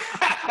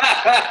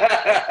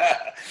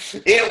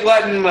 It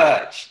wasn't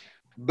much.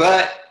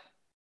 But,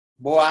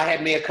 boy, I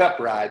had me a cup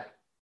ride.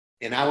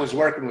 And I was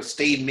working with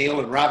Steve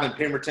Neal and Robin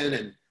Pemberton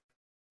and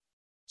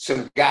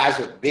some guys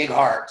with big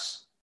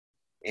hearts.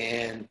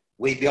 And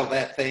we built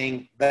that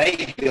thing.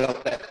 They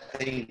built that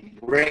thing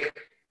brick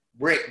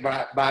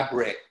by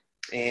brick.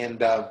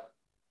 And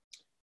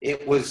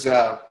it was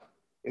a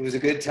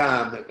good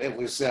time. It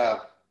was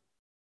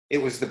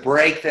the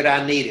break that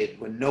I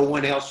needed when no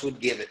one else would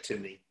give it to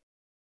me.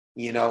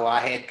 I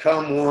had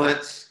come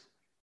once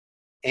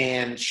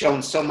and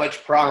shown so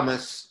much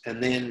promise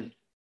and then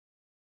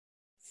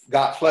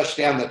got flushed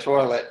down the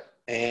toilet,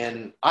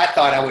 and I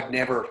thought I would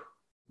never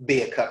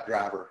be a cup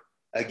driver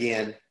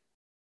again.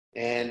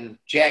 And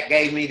Jack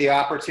gave me the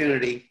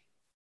opportunity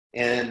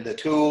and the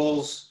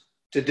tools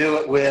to do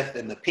it with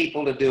and the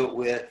people to do it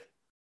with.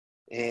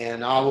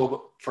 And I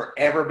will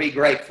forever be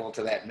grateful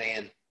to that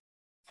man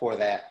for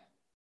that.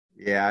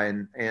 Yeah.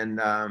 And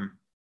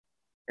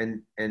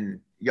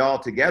y'all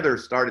together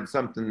started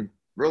something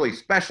really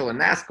special in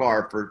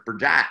NASCAR for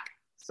Jack.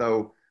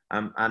 So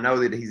I know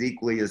that he's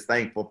equally as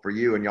thankful for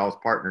you and y'all's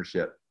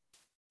partnership.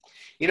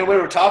 We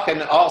were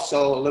talking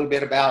also a little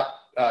bit about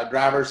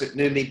drivers that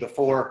knew me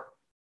before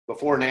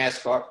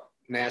NASCAR.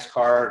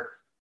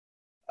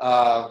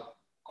 Of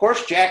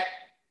course, Jack,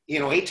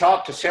 he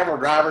talked to several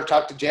drivers,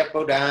 talked to Jeff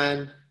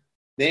Bodine.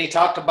 Then he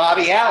talked to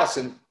Bobby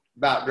Allison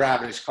about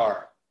driving his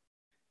car.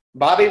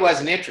 Bobby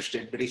wasn't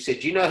interested, but he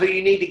said, you know who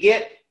you need to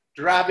get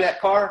to drive that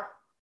car?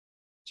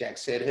 Jack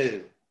said,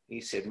 who?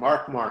 He said,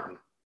 Mark Martin.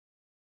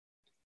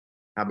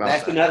 How about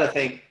That's another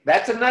thing.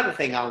 That's another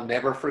thing I'll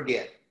never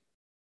forget.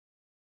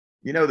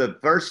 The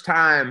first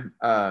time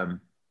I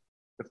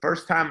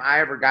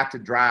ever got to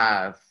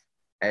drive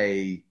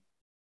a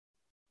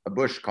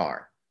Busch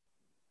car,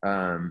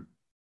 let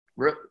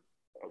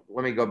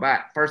me go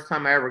back. First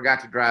time I ever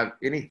got to drive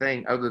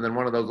anything other than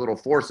one of those little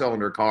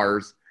 4-cylinder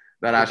cars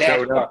that I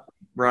showed up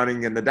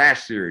running in the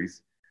Dash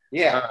Series.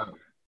 Yeah.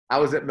 I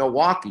was at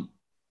Milwaukee,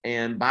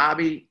 and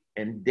Bobby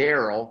and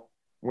Daryl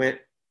went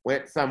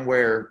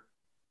somewhere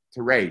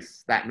to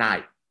race that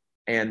night,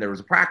 and there was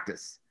a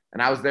practice,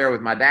 and I was there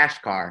with my Dash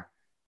car,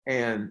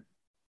 and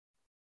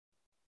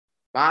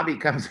Bobby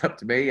comes up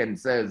to me and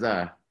says,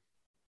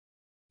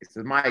 he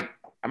says, Mike,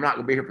 I'm not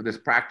going to be here for this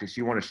practice.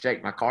 You want to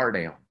shake my car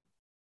down?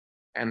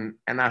 And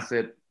I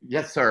said,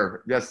 yes,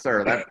 sir. Yes,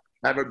 sir.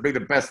 That would be the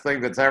best thing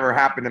that's ever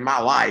happened in my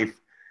life.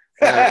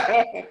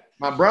 My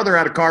brother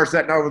had a car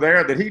sitting over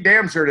there that he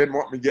damn sure didn't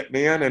want me getting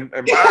in, and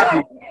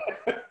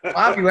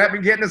Bobby let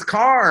me get in his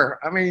car.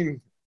 I mean,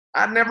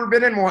 I'd never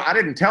been in one. I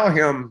didn't tell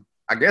him.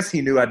 I guess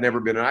he knew I'd never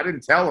been in. I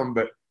didn't tell him,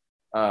 but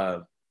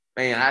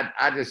man,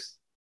 I just,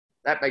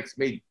 that makes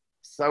me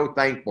so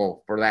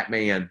thankful for that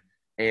man.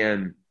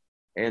 And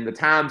the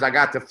times I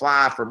got to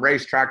fly from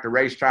racetrack to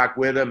racetrack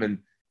with him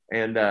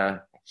and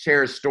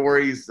share his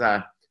stories.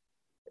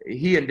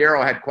 He and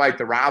Daryl had quite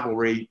the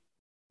rivalry,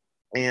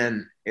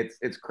 and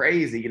it's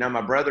crazy.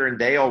 My brother and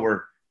Dale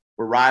were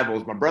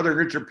rivals. My brother and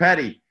Richard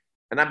Petty,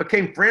 and I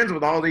became friends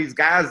with all these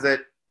guys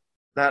that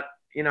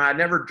I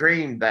never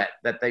dreamed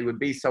that they would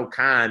be so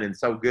kind and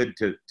so good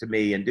to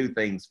me and do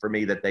things for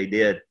me that they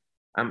did.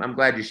 I'm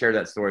glad you shared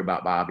that story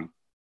about Bobby.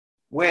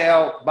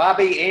 Well,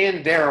 Bobby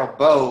and Daryl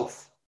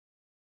both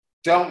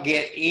don't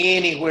get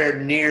anywhere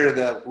near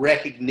the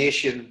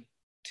recognition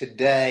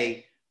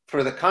today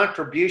for the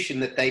contribution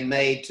that they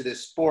made to the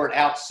sport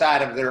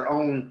outside of their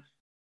own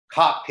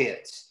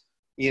cockpits.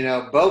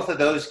 Both of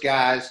those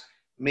guys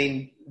I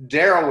mean,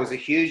 Darrell was a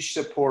huge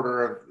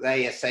supporter of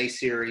the ASA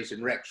series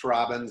and Rex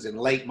Robbins and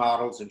late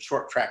models and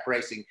short track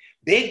racing,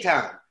 big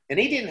time. And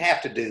he didn't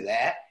have to do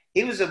that.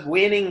 He was a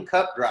winning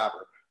cup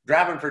driver,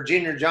 driving for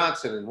Junior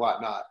Johnson and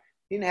whatnot.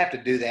 He didn't have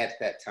to do that at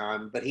that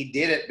time, but he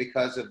did it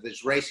because of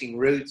his racing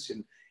roots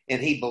and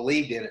he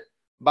believed in it.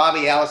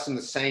 Bobby Allison,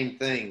 the same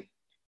thing.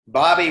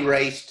 Bobby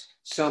raced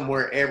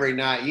somewhere every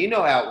night. You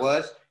know how it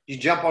was. You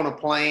jump on a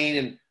plane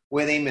and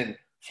with him and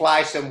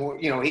fly somewhere.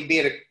 You know,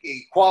 he'd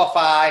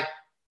qualify,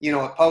 you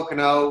know, at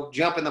Pocono,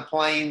 jump in the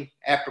plane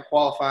after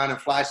qualifying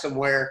and fly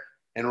somewhere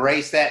and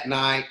race that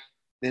night,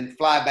 then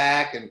fly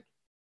back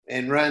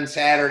and run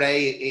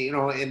Saturday, you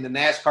know, in the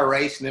NASCAR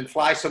race, and then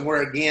fly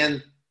somewhere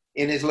again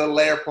in his little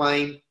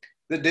airplane.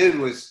 The dude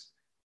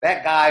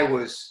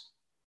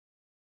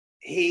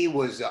he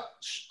was an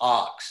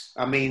ox.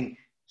 I mean,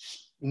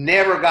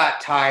 never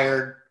got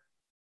tired,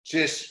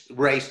 just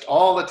raced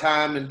all the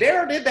time. And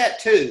Darrell did that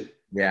too.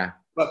 Yeah.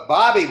 But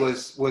Bobby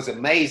was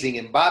amazing,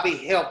 and Bobby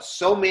helped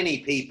so many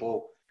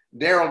people.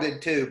 Darrell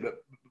did too, but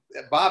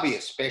Bobby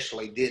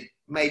especially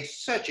made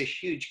such a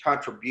huge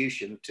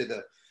contribution to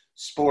the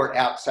sport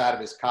outside of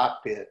his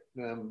cockpit.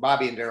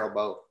 Bobby and Darrell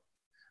both.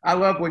 I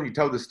love when you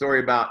told the story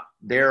about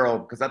Darrell,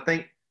 because I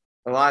think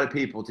a lot of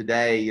people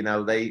today, you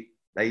know, they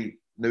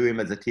knew him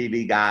as a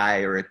TV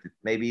guy or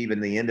maybe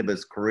even the end of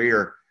his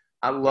career.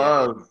 I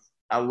love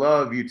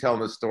you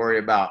telling the story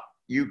about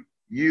you,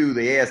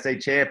 the ASA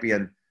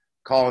champion,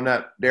 calling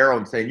up Darrell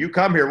and saying, "You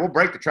come here, we'll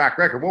break the track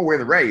record, we'll win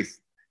the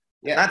race."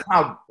 Yeah,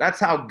 that's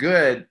how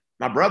good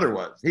my brother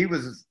was. He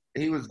was.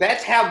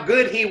 That's how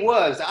good he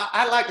was.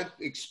 I like to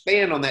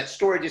expand on that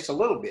story just a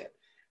little bit.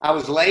 I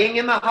was laying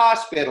in the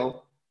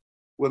hospital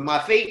with my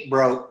feet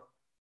broke,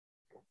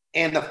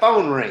 and the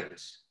phone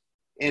rings,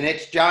 and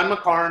it's John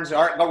McCarn's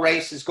ARTGO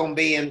race is going to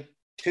be in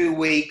 2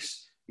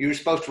 weeks. You were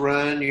supposed to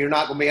run. You're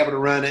not going to be able to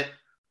run it.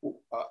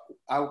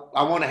 I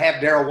want to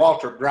have Darrell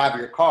Waltrip drive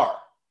your car.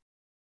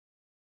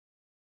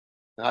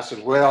 And I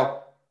said,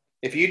 well,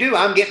 if you do,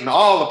 I'm getting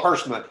all the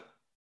purse money.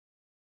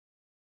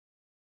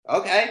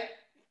 Okay.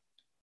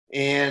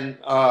 And,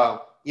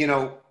 you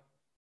know,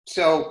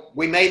 so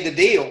we made the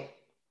deal,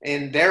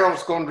 and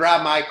Darrell's going to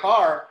drive my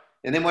car.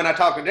 And then when I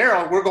talked to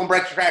Darrell, we're going to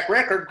break the track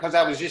record because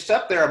I was just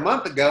up there a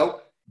month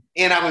ago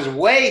and I was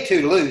way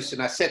too loose,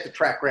 and I set the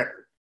track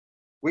record.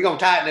 We're going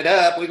to tighten it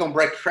up. We're going to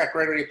break the track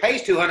record. It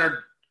pays $200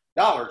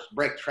 to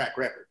break the track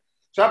record.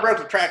 So I broke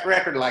the track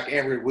record like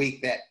every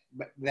week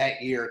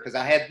that year because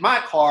my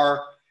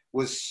car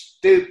was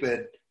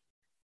stupid,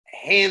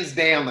 hands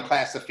down the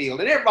class of field,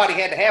 and everybody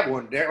had to have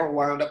one. Darrell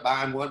wound up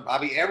buying one.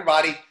 Bobby,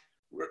 everybody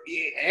had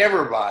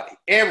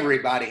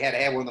to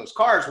have one of those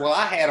cars. Well,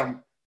 I had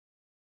them.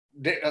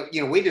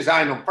 You know, we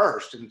designed them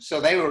first, and so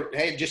they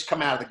had just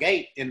come out of the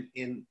gate in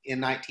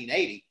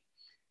 1980.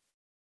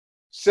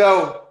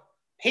 So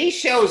he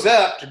shows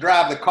up to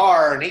drive the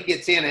car, and he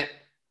gets in it,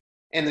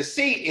 and the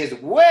seat is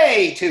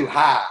way too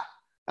high.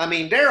 I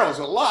mean, Darrell's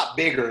a lot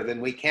bigger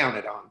than we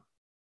counted on.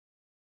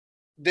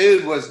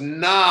 Dude was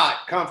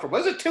not comfortable.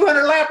 It was a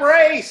 200-lap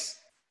race.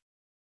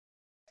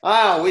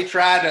 Oh, we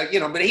tried to, you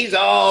know, but he's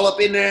all up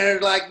in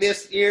there like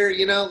this here,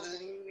 you know,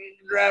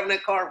 driving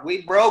that car.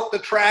 We broke the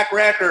track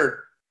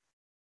record.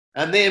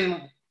 And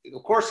then,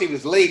 of course, he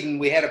was leading.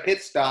 We had a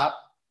pit stop,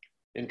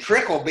 and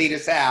Trickle beat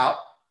us out.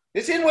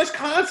 It's in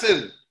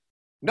Wisconsin.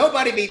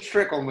 Nobody beats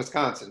Trickle in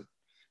Wisconsin.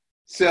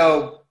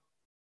 So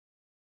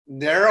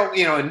Darrell,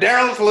 you know, and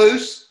Darrell's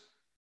loose.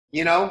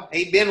 You know,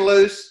 he'd been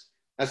loose.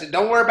 I said,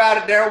 don't worry about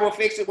it, Darrell. We'll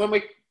fix it when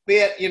we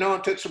pit, you know,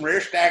 and took some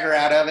rear stagger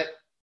out of it.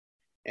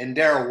 And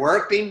Darrell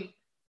worked him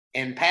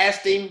and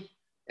passed him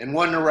and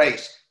won the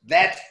race.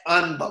 That's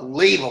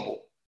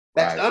unbelievable.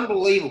 That's right.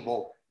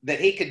 Unbelievable that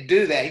he could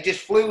do that. He just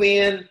flew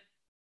in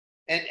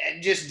and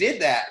just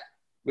did that.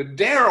 But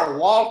Darrell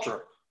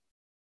Waltrip,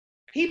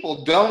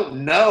 people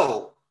don't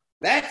know.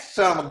 That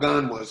son of a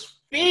gun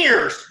was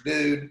fierce,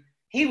 dude.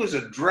 He was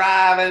a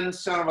driving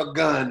son of a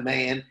gun,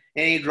 man.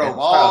 And he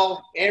drove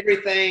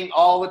everything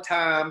all the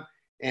time.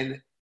 And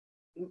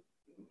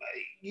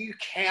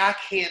I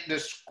can't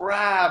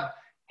describe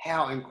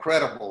how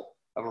incredible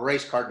of a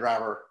race car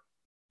driver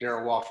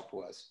Darrell Waltrip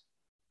was.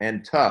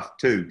 And tough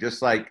too,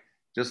 just like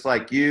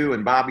you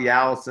and Bobby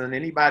Allison,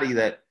 anybody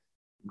that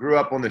grew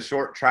up on the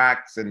short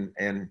tracks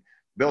and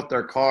built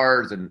their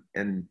cars and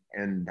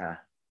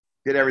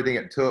did everything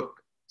it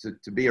took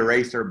to be a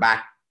racer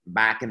back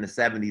in the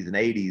 70s and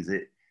 80s.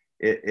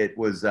 It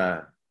was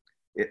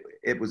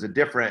a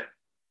different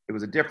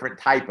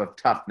type of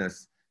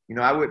toughness. You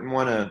know, I wouldn't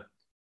want to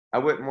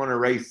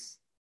race.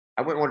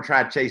 I wouldn't want to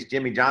try to chase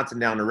Jimmy Johnson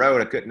down the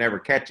road. I couldn't ever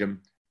catch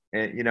him.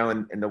 And, you know,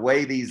 and the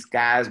way these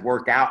guys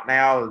work out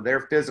now,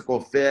 their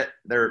physical fit,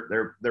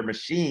 they're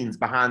machines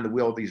behind the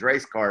wheel of these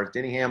race cars.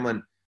 Denny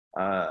Hamlin,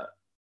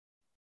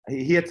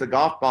 he hits a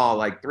golf ball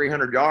like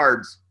 300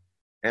 yards.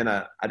 And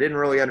I didn't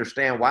really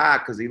understand why,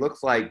 because he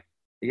looks like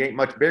he ain't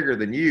much bigger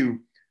than you.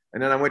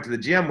 And then I went to the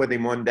gym with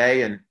him one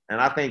day, and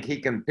I think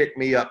he can pick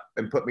me up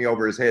and put me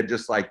over his head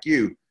just like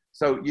you.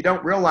 So you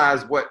don't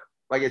realize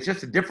it's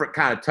just a different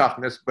kind of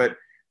toughness, but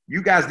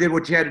you guys did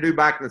what you had to do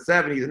back in the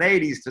 70s and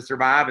 80s to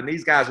survive, and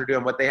these guys are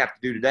doing what they have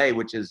to do today,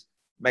 which is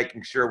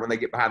making sure when they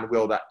get behind the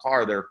wheel of that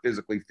car, they're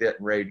physically fit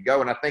and ready to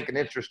go. And I think an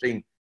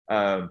interesting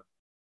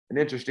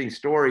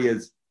story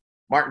is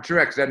Martin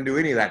Truex doesn't do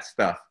any of that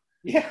stuff.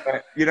 Yeah.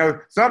 But, you know,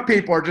 some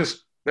people are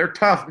just, they're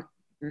tough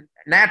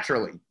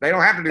naturally. They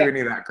don't have to do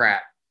any of that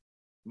crap.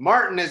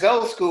 Martin is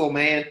old school,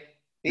 man.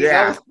 He's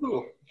old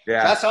school.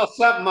 Yeah. So I saw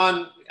something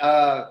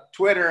on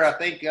Twitter. I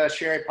think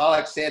Sherry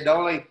Pollock said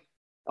the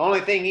only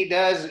thing he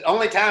does,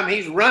 only time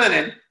he's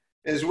running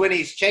is when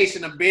he's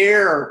chasing a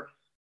bear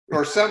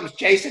or something's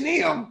chasing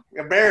him.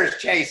 A bear is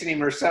chasing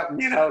him or something,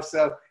 you know.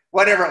 So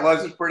whatever it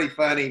was pretty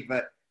funny.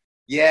 But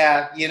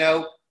yeah, you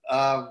know,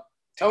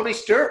 Tony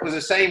Stewart was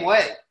the same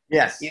way.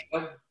 Yes. You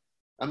know,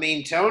 I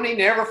mean, Tony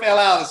never fell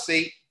out of the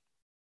seat,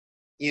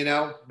 you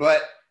know,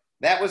 but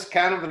that was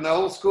kind of an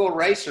old school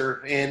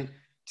racer. And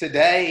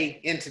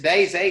in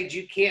today's age,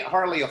 you can't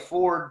hardly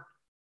afford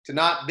to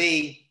not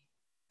be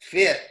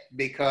fit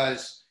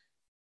because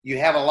you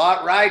have a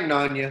lot riding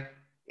on you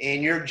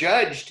and you're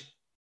judged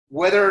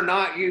whether or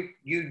not you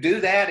do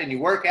that and you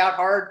work out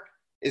hard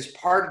is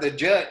part of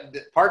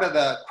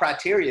the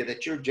criteria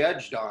that you're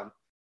judged on.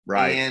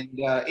 Right. And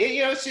you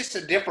know, it's just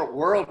a different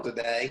world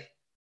today.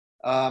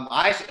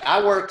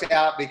 I worked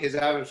out because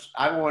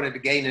I wanted to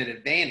gain an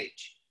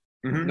advantage.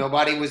 Mm-hmm.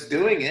 Nobody was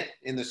doing it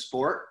in the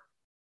sport,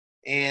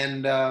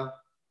 and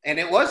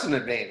it was an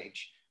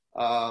advantage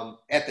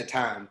at the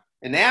time.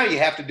 And now you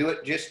have to do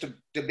it just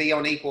to be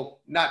on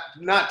equal, not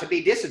to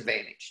be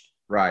disadvantaged.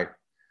 Right.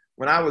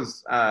 When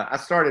I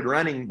started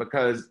running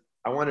because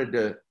I wanted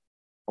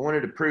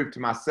to prove to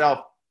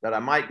myself that I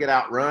might get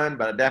outrun,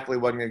 but I definitely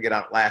wasn't going to get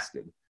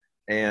outlasted.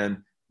 And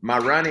my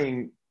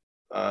running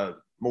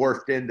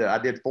morphed into, I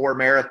did 4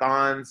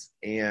 marathons,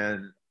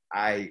 and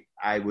I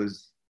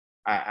was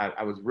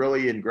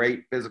really in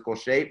great physical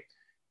shape.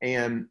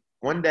 And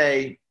one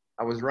day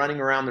I was running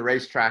around the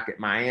racetrack at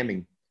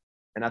Miami,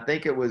 and I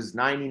think it was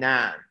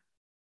 99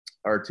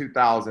 or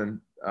 2000,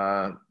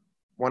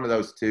 one of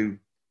those 2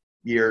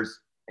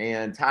 years.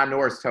 And Ty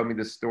Norris told me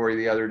this story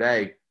the other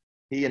day.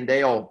 He and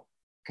Dale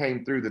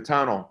came through the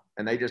tunnel,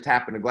 and they just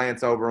happened to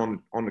glance over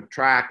on the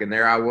track, and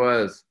there I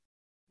was,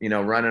 you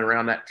know, running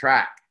around that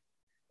track.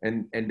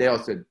 And Dale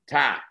said,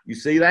 "Ty, you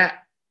see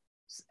that?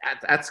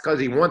 That's because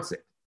he wants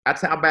it.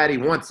 That's how bad he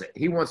wants it.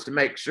 He wants to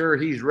make sure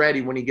he's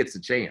ready when he gets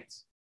a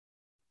chance."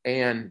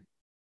 And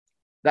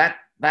that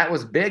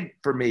was big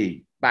for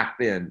me back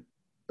then,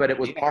 but it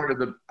was part of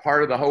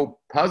the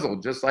whole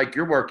puzzle, just like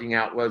your working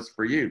out was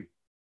for you.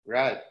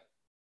 Right.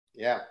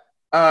 Yeah.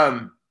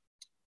 Now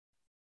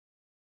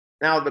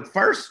the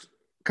first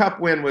Cup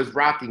win was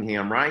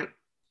Rockingham, right?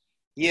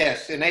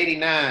 Yes, in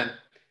 '89.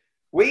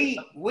 We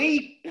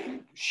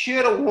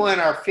should have won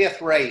our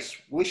 5th race.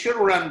 We should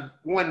have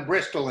won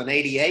Bristol in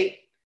 '88.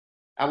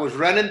 I was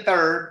running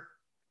 3rd,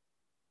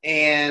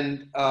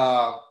 and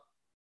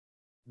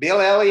Bill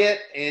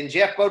Elliott and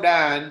Jeff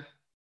Bodine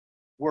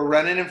were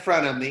running in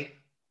front of me.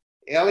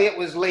 Elliott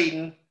was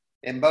leading,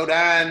 and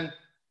Bodine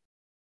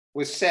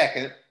was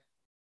 2nd.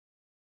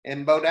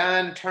 And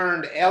Bodine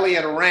turned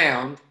Elliott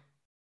around.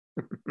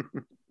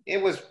 It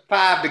was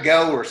 5 to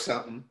go or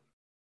something.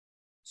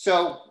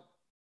 So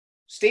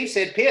Steve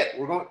said, "Pitt,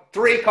 we're going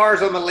 3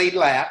 cars on the lead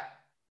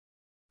lap,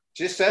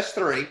 just us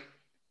 3.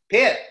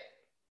 Pitt,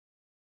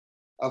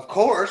 of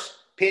course,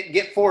 Pitt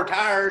get 4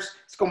 tires.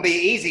 It's going to be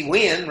an easy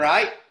win,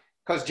 right?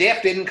 Because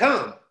Jeff didn't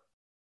come."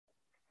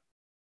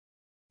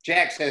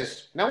 Jack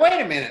says, "Now wait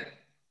a minute.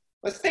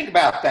 Let's think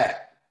about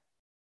that."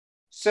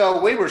 So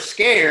we were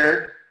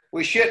scared.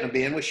 We shouldn't have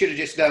been. We should have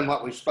just done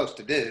what we were supposed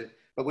to do.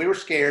 But we were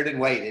scared and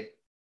waited.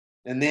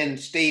 And then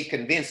Steve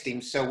convinced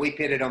him, so we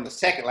pitted on the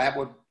 2nd lap.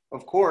 Well,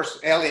 of course,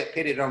 Elliott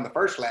pitted on the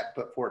 1st lap,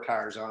 put 4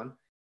 tires on.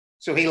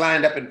 So he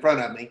lined up in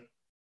front of me.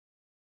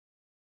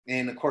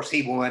 And, of course,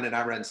 he won, and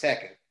I ran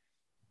 2nd.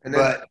 And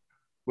then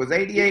was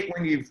 '88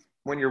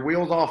 when your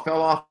wheels all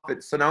fell off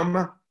at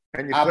Sonoma?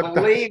 And you I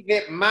believe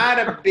it might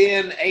have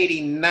been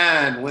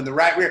 '89 when the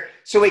right rear.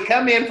 So we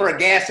come in for a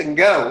gas and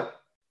go,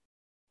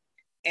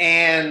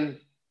 and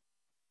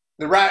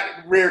the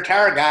right rear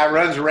tire guy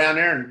runs around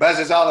there and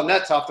buzzes all the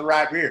nuts off the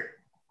right rear.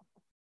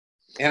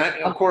 And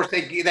of course,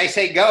 they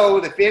say go,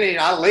 the finish,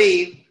 I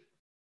leave.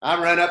 I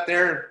run up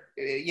there,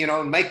 you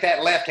know, and make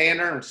that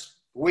left-hander, and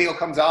wheel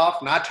comes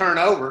off, and I turn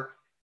over.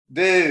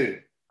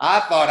 Dude,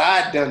 I thought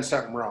I'd done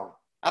something wrong.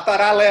 I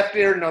thought I left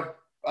there in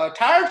a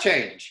tire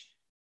change.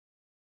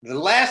 The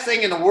last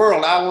thing in the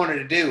world I wanted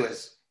to do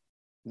is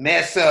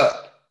mess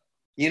up.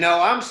 You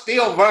know, I'm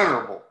still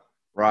vulnerable.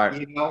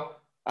 Right. You know,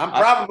 I'm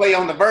probably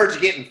on the verge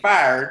of getting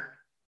fired.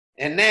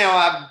 And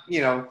now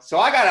so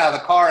I got out of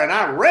the car and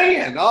I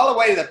ran all the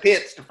way to the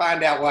pits to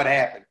find out what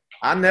happened.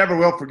 I never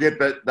will forget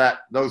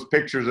those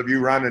pictures of you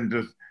running.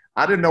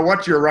 I didn't know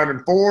what you were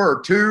running, 4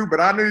 or 2, but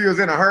I knew you was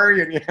in a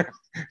hurry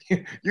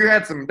and you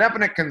had some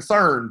definite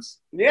concerns.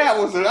 Yeah, I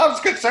was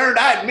concerned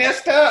I had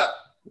messed up.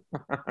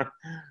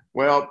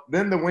 Well,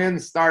 then the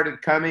wins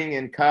started coming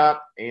in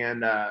Cup,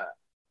 and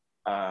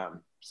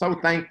so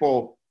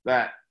thankful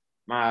that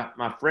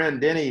my friend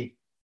Denny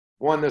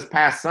won this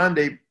past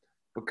Sunday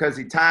because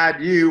he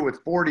tied you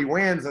with 40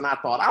 wins. And I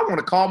thought, I want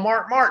to call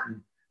Mark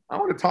Martin. I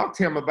want to talk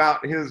to him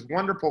about his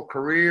wonderful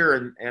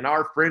career and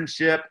our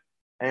friendship.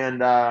 And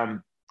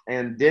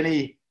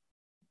Denny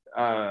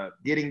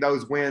getting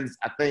those wins,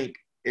 I think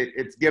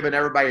it's given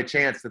everybody a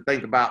chance to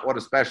think about what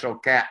a special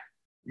cat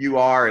you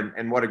are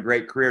and what a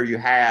great career you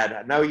had.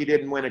 I know you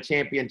didn't win a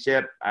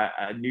championship.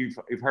 I knew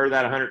you've heard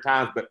that 100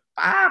 times, but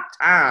 5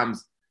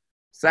 times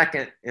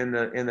second in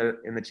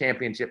the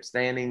championship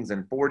standings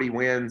and 40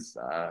 wins.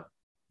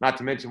 Not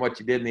to mention what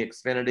you did in the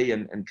Xfinity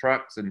and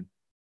trucks and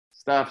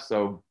stuff.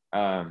 So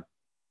I'm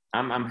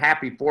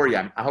happy for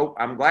you.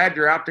 I'm glad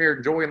you're out there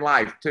enjoying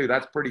life too.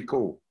 That's pretty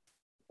cool.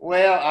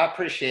 Well, I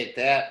appreciate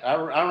that. I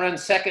run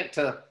second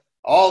to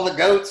all the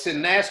GOATs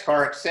in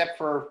NASCAR except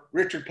for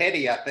Richard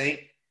Petty, I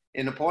think,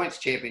 in the points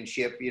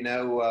championship.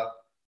 I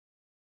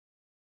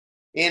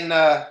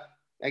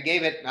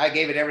gave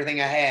it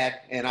everything I had,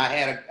 and I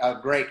had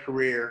a great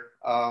career.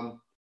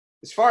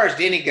 As far as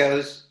Denny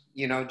goes,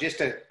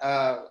 just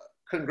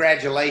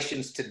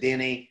congratulations to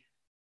Denny.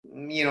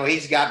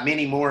 He's got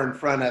many more in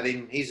front of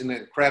him. He's an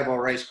incredible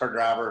race car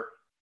driver.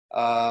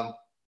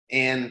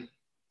 And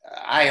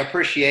I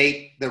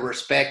appreciate the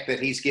respect that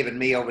he's given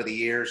me over the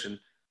years. And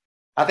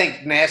I think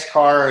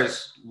NASCAR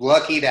is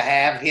lucky to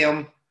have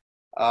him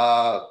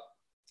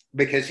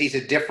because he's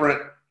a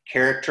different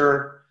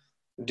character,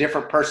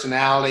 different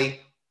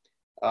personality,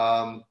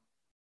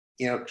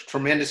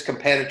 tremendous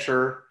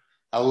competitor.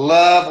 I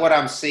love what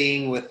I'm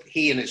seeing with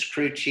he and his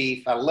crew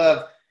chief. I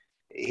love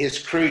his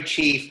crew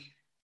chief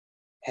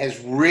has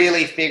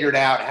really figured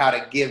out how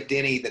to give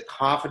Denny the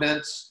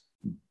confidence.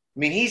 I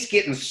mean, he's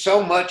getting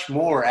so much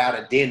more out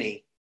of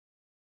Denny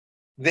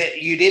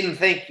that you didn't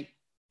think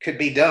could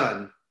be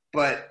done.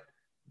 But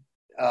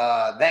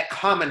that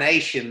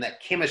combination,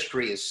 that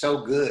chemistry is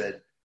so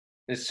good.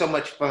 It's so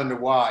much fun to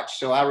watch.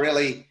 So I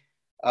really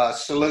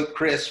salute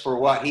Chris for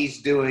what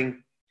he's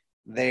doing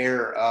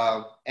there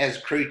as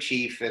crew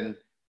chief and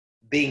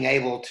being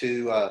able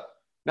to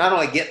not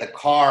only get the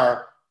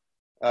car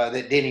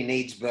that Denny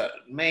needs, but,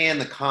 man,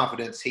 the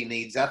confidence he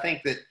needs. I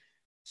think that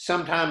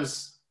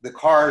sometimes the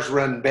cars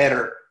run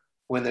better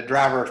when the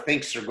driver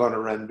thinks they're going to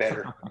run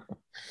better.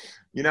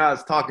 I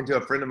was talking to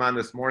a friend of mine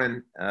this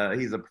morning.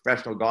 He's a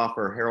professional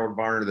golfer, Harold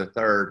Varner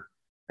III,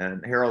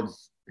 and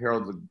Harold's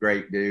a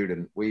great dude,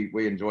 and we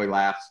enjoy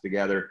laughs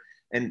together.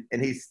 And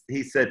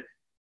he said,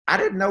 I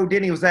didn't know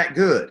Denny was that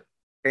good.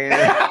 And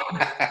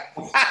I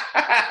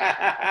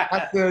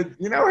said,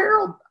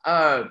 Harold,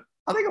 I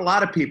think a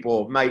lot of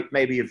people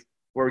maybe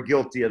were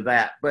guilty of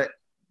that, but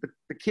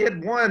the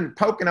kid won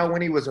Pocono when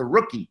he was a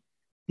rookie.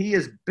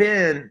 He's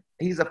an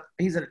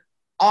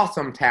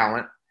awesome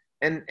talent,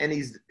 and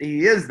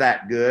he is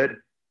that good.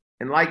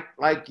 And like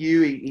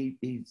you,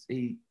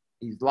 he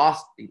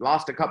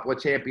lost a couple of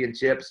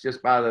championships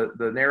just by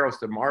the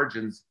narrowest of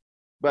margins.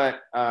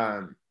 But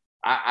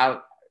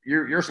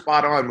you're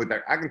spot on with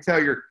that. I can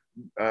tell you're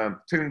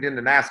tuned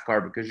into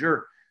NASCAR because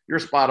you're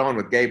spot on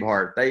with Gabe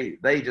Hart.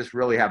 They just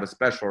really have a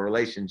special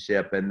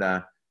relationship, and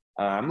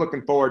I'm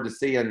looking forward to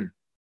seeing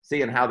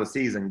how the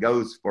season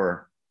goes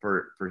for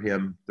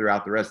him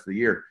throughout the rest of the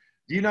year.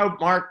 Do you know,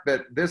 Mark,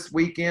 that this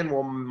weekend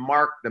will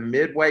mark the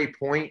midway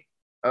point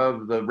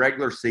of the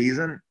regular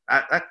season?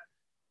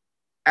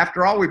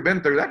 After all we've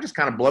been through, that just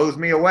kind of blows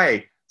me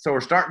away. So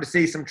we're starting to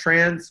see some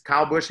trends.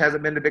 Kyle Busch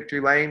hasn't been to victory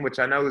lane, which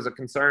I know is a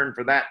concern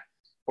for that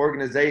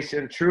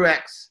organization.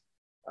 Truex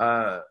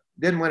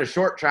didn't win a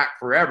short track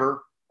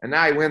forever, and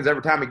now he wins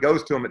every time he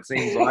goes to them, it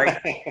seems like.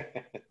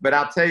 But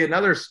I'll tell you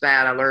another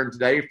stat I learned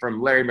today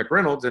from Larry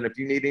McReynolds, and if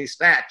you need any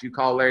stats, you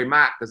call Larry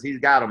Mack because he's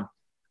got them.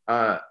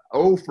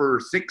 0 for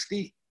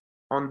 60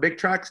 on big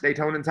tracks,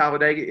 Daytona and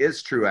Talladega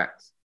is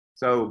Truex.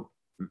 So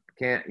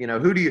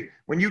who do you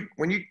when you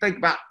think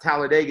about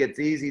Talladega, it's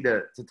easy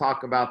to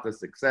talk about the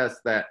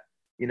success that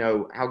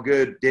how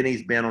good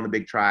Denny's been on the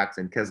big tracks,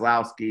 and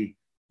Keselowski.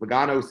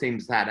 Logano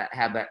seems to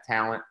have that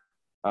talent,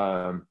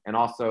 and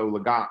also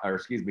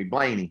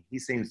Blaney. He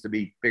seems to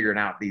be figuring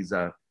out these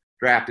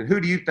draft. And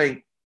who do you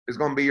think is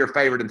going to be your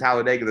favorite in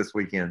Talladega this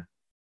weekend?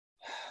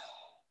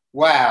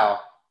 Wow.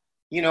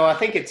 I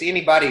think it's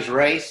anybody's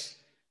race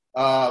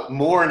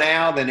more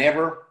now than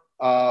ever.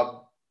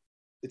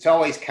 It's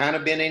always kind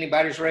of been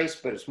anybody's race,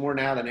 but it's more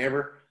now than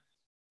ever.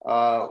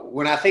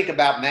 When I think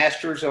about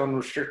Masters on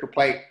restrictor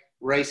plate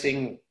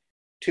racing,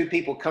 2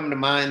 people come to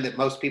mind that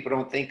most people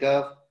don't think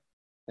of.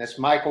 That's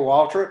Michael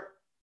Waltrip,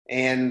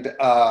 and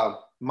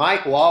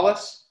Mike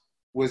Wallace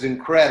was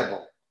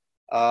incredible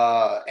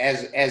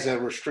as a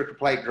restrictor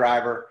plate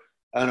driver.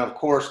 And, of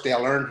course, Dale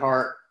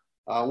Earnhardt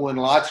won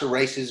lots of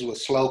races with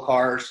slow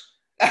cars.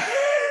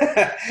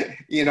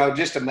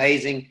 Just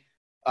amazing.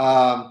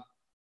 There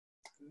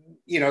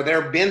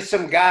have been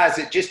some guys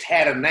that just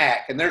had a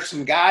knack, and there's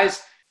some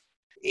guys,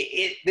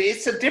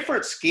 it's a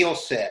different skill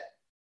set.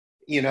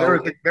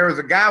 There was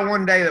a guy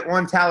one day that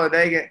won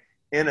Talladega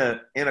in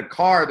a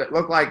car that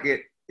looked like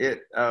it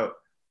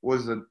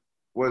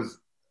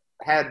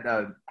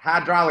had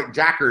hydraulic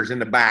jackers in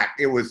the back.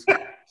 It was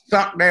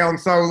sucked down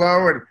so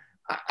low, and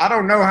I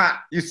don't know how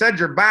you said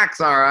your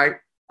back's all right.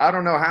 I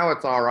don't know how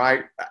it's all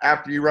right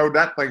after you rode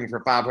that thing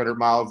for 500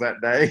 miles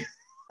that day.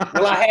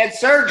 Well, I had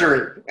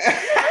surgery.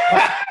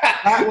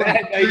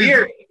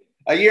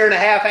 A year and a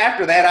half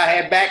after that, I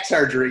had back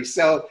surgery.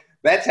 So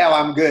that's how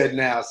I'm good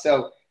now.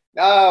 So,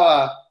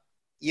 but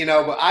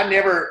I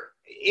never,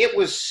 it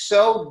was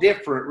so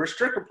different.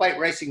 Restrictor plate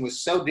racing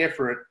was so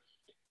different.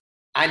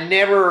 I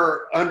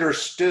never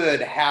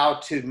understood how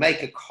to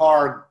make a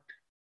car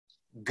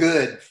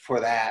good for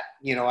that.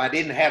 I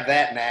didn't have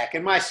that knack.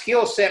 And my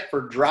skill set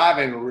for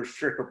driving a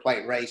restrictor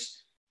plate race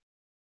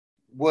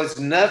was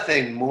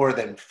nothing more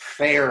than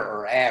fair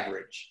or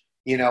average.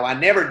 I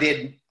never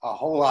did a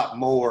whole lot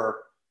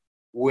more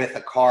with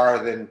a car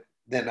than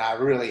I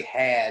really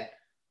had.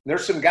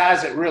 There's some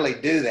guys that really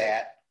do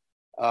that.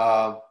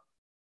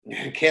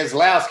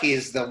 Keselowski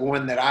is the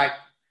one that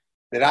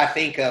I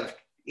think of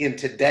in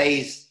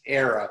today's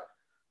era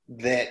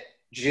that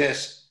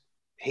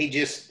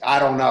I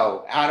don't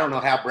know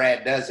how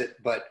Brad does it,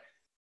 but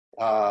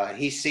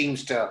he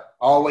seems to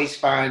always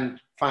find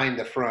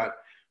the front.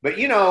 But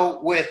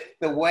with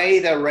the way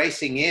the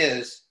racing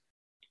is,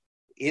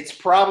 it's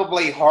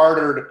probably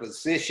harder to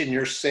position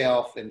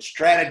yourself and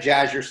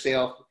strategize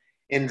yourself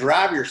and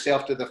drive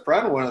yourself to the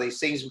front of one of these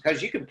things,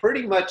 because you can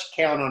pretty much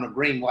count on a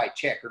green, white,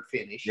 checkered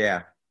finish.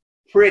 Yeah.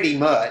 Pretty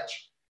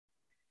much.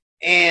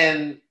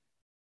 And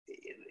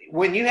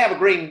when you have a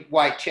green,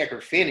 white,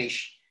 checkered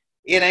finish,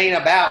 it ain't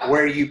about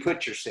where you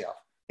put yourself.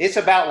 It's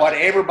about what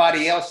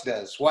everybody else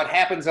does, what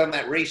happens on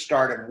that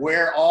restart, and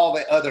where all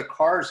the other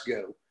cars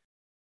go.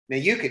 Now,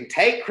 you can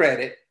take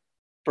credit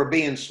for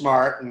being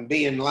smart and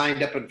being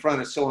lined up in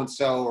front of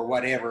so-and-so or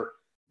whatever,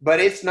 but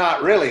it's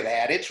not really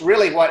that. It's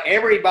really what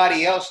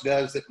everybody else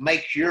does that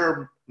makes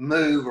your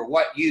move or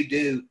what you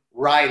do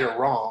right or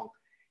wrong.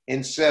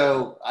 And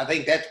so I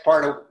think that's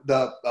part of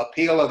the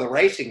appeal of the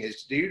racing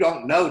is you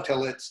don't know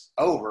till it's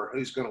over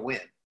who's going to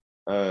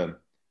win.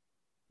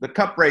 The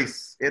Cup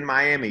race in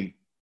Miami,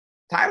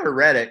 Tyler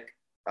Reddick,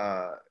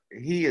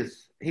 he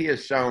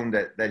has shown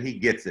that he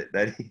gets it,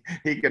 that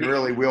he can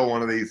really wheel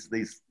one of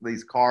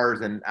these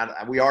cars, and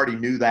we already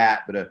knew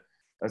that. But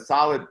a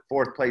solid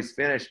fourth place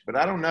finish. But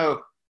I don't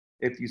know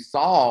if you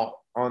saw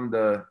on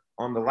the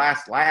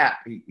last lap,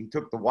 he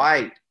took the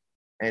white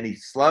and he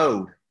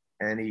slowed,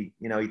 and he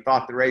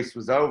thought the race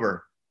was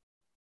over.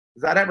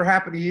 Does that ever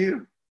happen to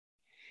you?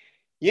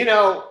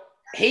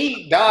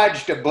 He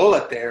dodged a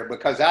bullet there,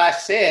 because I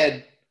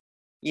said,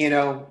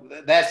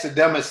 that's the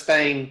dumbest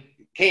thing.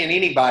 Can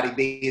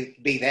anybody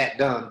be that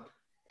dumb?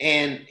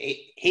 And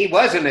he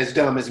wasn't as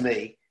dumb as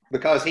me,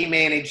 because he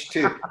managed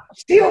to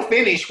still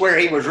finish where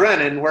he was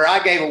running, where I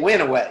gave a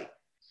win away.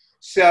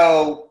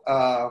 So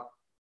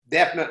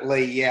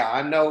definitely, yeah,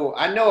 I know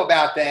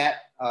about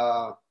that.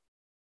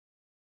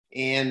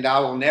 And I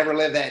will never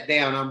live that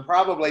down. I'm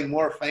probably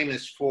more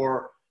famous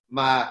for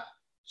my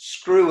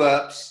screw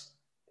ups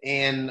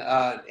and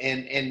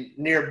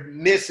near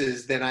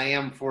misses than I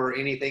am for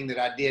anything that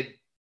I did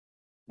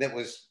that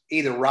was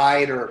either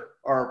right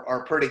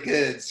or pretty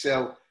good.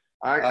 So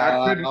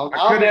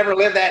I'll never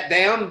live that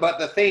down. But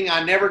the thing,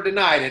 I never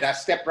denied it. I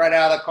stepped right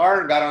out of the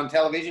car and got on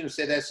television and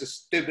said, that's the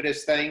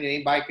stupidest thing that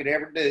anybody could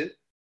ever do.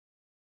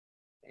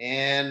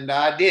 And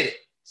I did it.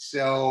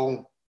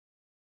 So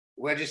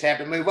we'll just have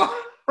to move on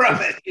from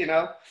it,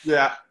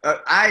 Yeah.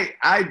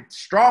 I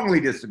strongly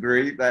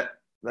disagree that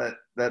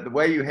the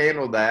way you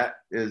handled that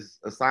is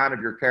a sign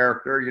of your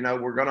character.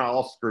 We're going to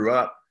all screw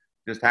up.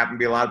 Just happen to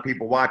be a lot of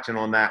people watching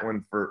on that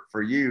one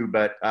for you.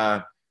 But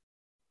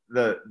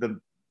the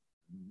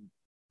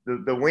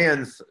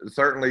wins,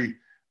 certainly,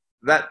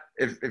 that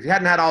if you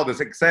hadn't had all the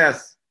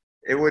success,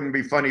 it wouldn't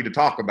be funny to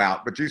talk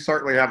about. But you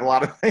certainly have a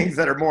lot of things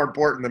that are more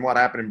important than what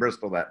happened in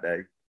Bristol that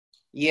day.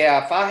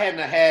 Yeah, if I hadn't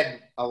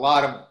had a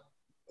lot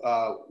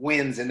of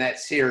wins in that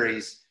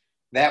series,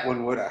 that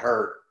one would have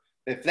hurt.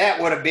 If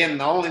that would have been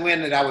the only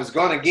win that I was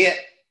going to get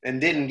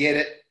and didn't get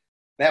it,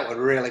 that would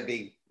really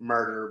be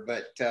murder.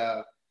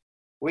 But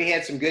we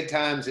had some good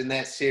times in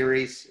that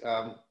series.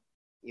 I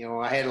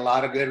had a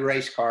lot of good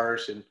race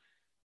cars, and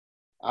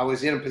I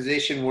was in a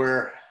position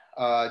where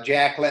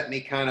Jack let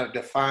me kind of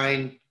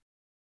define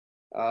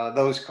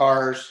those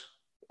cars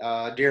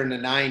during the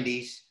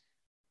 90s,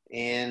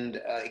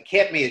 and it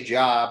kept me a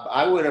job.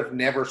 I would have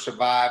never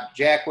survived.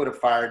 Jack would have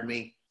fired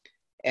me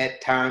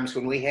at times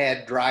when we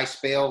had dry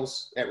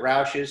spells at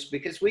Roush's,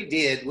 because we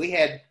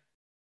had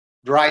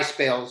dry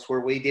spells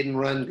where we didn't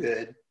run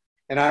good,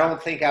 and I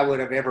don't think I would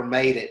have ever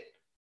made it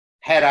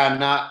had I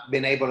not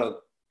been able to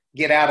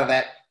get out of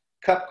that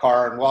Cup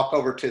car and walk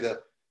over to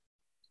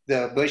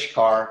the Busch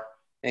car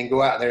and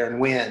go out there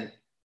and win.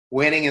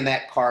 Winning in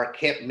that car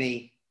kept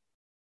me,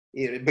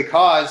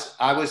 because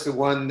I was the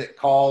one that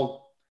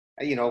called,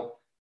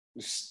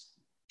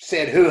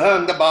 said who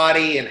hung the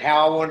body and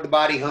how I wanted the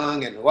body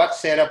hung and what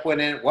setup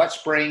went in it, what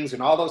springs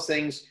and all those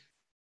things.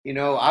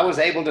 I was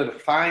able to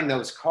define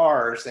those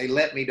cars. They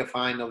let me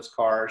define those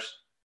cars,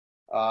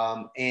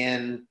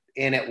 and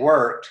it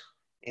worked.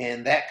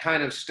 And that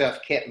kind of stuff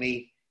kept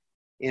me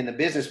in the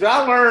business. But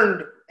I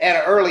learned at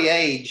an early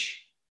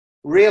age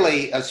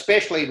really,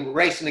 especially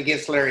racing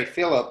against Larry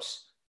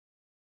Phillips,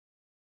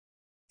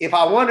 if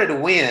I wanted to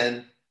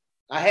win,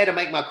 I had to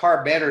make my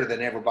car better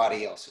than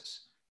everybody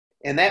else's.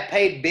 And that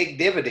paid big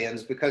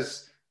dividends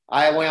because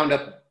I wound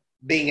up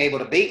being able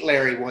to beat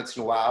Larry once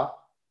in a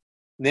while.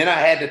 And then I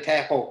had to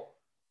tackle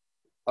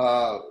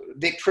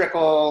Dick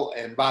Trickle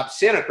and Bob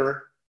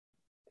Seneker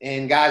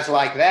and guys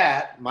like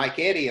that, Mike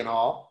Eddy and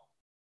all.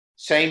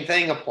 Same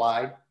thing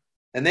applied.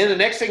 And then the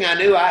next thing I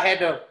knew, I had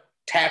to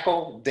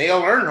tackle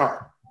Dale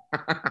Earnhardt.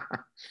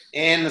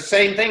 And the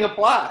same thing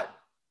applied.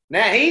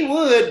 Now, he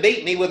would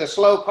beat me with a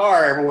slow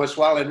car every once in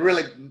a while and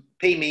really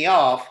pee me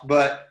off.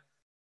 But,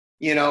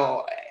 you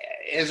know,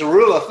 as a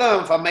rule of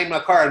thumb, if I made my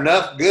car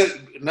enough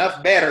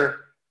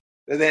better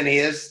than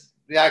his,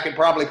 I could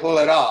probably pull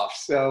it off.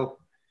 So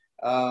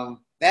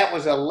that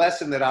was a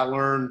lesson that I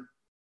learned.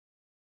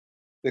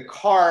 The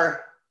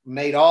car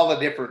made all the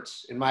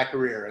difference in my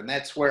career. And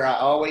that's where I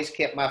always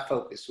kept my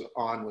focus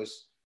on,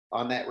 was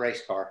on that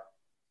race car.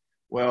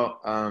 Well,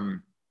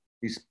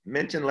 you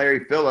mentioned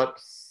Larry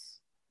Phillips.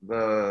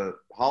 The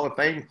Hall of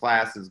Fame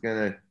class is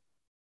going to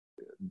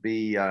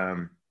be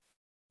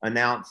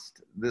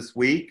announced this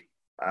week.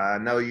 I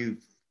know you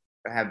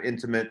have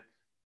intimate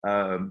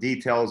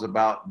details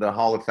about the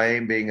Hall of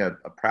Fame, being a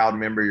proud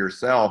member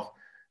yourself.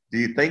 Do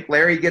you think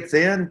Larry gets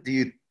in? Do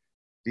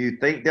you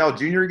think Dale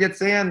Jr.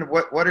 gets in?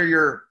 What are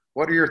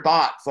your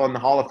thoughts on the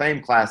Hall of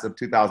Fame class of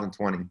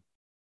 2020?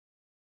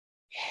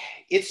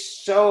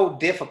 It's so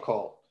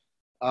difficult.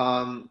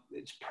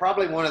 It's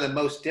probably one of the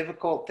most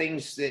difficult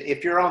things that,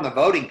 if you're on the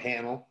voting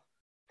panel,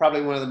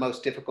 probably one of the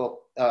most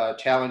difficult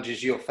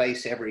challenges you'll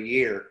face every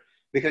year,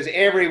 because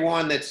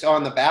everyone that's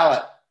on the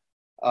ballot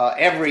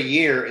every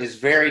year is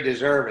very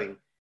deserving.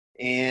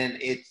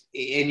 And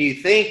you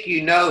think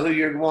you know who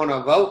you're going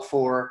to vote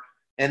for,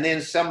 and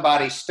then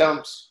somebody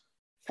stumps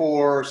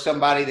for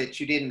somebody that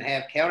you didn't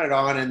have counted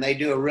on, and they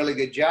do a really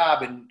good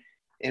job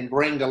and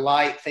bring to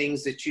light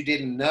things that you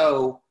didn't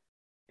know.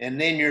 And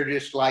then you're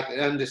just like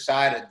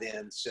undecided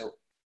then. So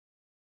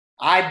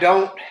I'm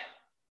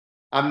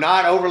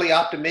not overly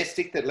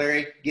optimistic that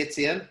Larry gets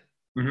in.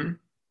 Mm-hmm.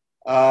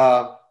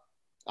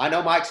 I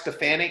know Mike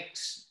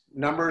Stefanik's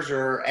numbers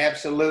are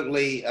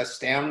absolutely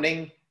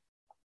astounding,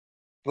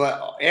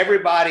 but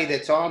everybody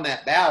that's on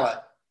that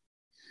ballot,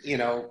 you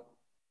know,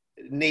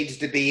 needs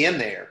to be in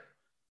there.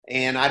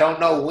 And I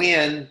don't know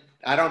when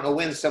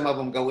some of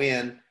them go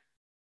in.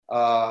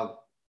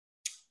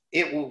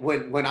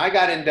 When I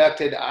got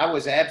inducted, I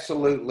was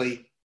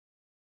absolutely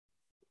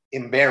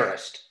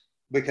embarrassed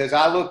because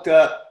I looked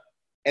up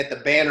at the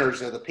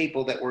banners of the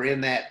people that were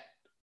in that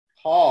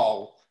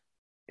hall,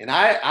 and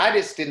I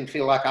just didn't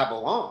feel like I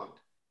belonged.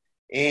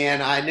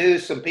 And I knew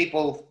some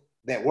people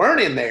that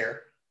weren't in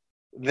there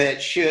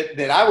that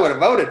I would have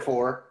voted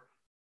for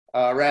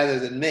rather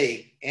than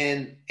me.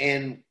 And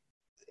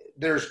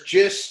there's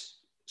just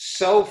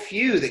so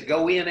few that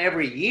go in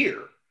every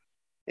year.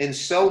 And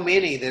so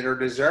many that are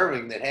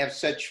deserving, that have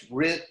such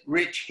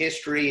rich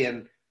history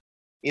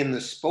in the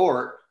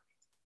sport.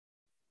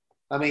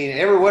 I mean,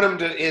 every one of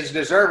them is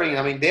deserving.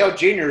 I mean, Dale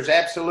Jr. is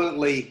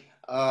absolutely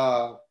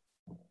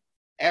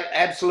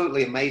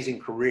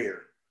amazing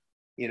career.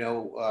 You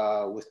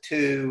know, with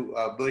 2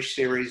 Busch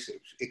Series,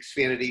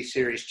 Xfinity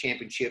Series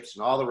championships,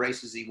 and all the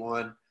races he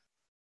won,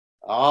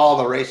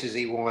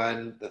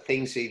 the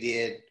things he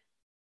did,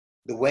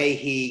 the way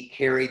he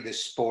carried the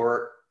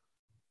sport.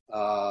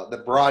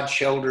 The broad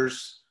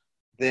shoulders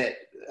that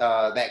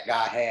that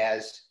guy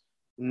has,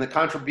 and the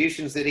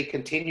contributions that he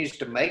continues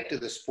to make to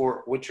the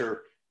sport, which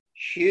are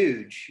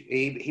huge.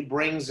 He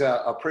brings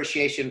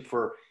appreciation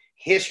for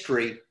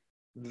history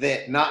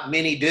that not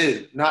many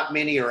do. Not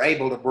many are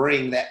able to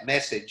bring that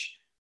message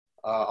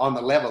on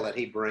the level that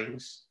he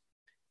brings.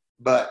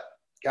 But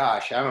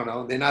gosh, I don't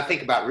know. Then I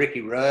think about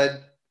Ricky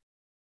Rudd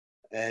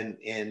and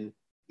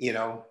you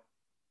know,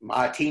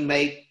 my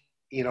teammate,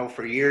 you know,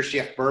 for years,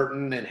 Jeff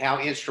Burton, and how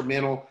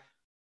instrumental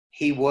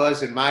he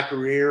was in my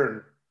career,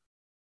 and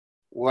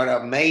what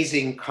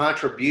amazing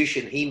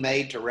contribution he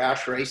made to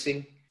Roush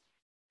Racing.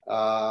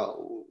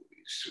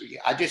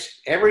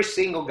 Every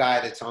single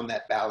guy that's on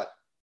that ballot,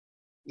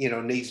 you know,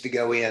 needs to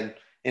go in,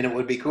 and it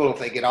would be cool if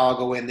they could all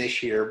go in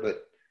this year,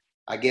 but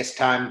I guess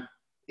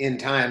in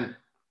time,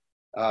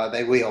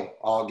 they will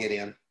all get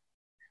in.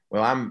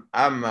 Well,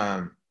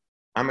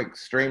 I'm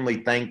extremely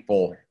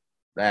thankful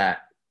that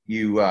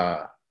you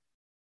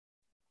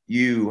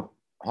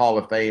Hall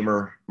of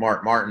Famer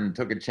Mark Martin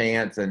took a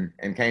chance and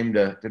came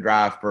to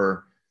drive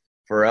for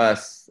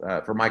us,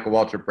 for Michael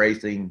Waltrip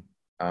Racing,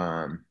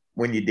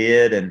 when you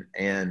did.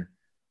 And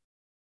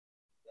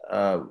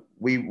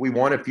we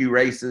won a few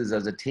races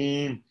as a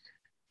team,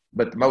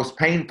 but the most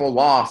painful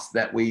loss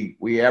that we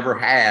ever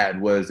had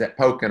was at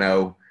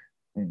Pocono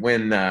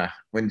when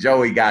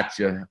Joey got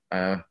you.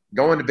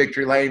 Going to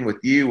victory lane with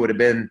you would have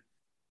been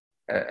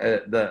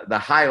the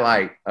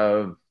highlight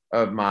of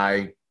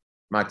my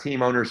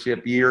team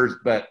ownership years,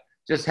 but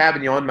just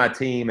having you on my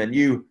team and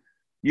you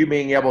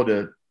being able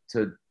to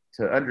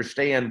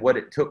understand what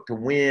it took to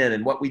win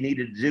and what we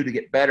needed to do to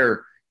get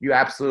better, you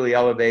absolutely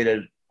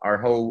elevated our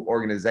whole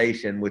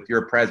organization with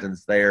your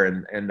presence there,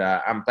 and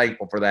I'm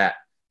thankful for that.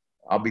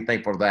 I'll be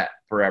thankful for that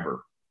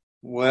forever.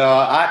 Well,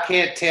 I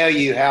can't tell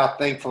you how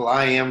thankful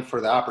I am for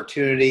the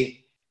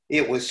opportunity.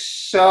 It was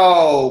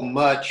so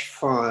much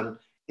fun,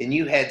 and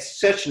you had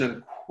such an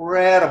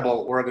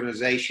incredible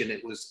organization.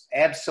 It was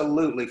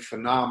absolutely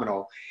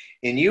phenomenal.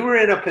 And you were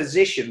in a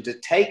position to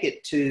take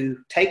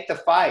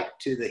the fight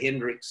to the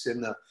Hendricks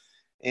and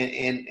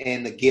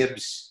the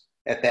Gibbs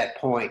at that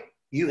point.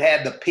 You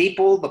had the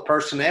people, the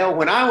personnel.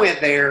 When I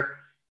went there,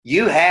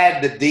 you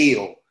had the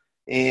deal.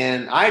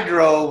 And I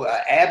drove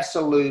an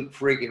absolute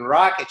freaking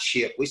rocket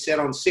ship. We sat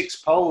on 6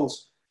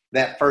 poles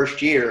that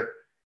first year.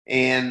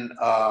 And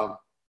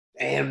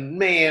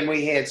man,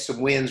 we had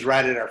some wins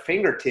right at our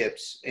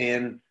fingertips.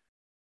 And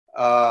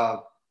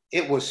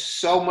it was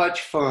so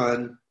much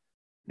fun.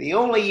 The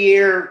only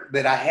year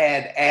that I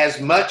had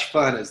as much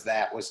fun as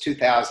that was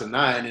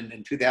 2009. And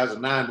in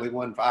 2009, we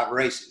won 5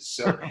 races.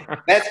 So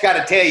that's got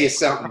to tell you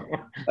something.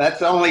 That's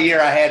the only year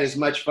I had as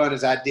much fun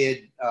as I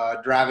did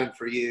driving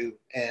for you.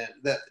 And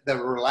the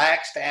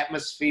relaxed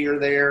atmosphere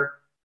there,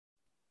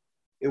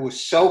 it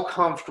was so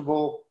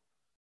comfortable.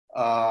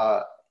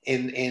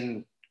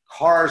 In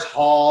cars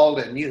hauled,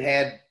 and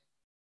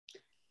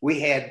we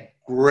had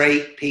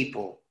great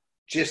people,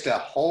 just a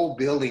whole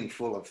building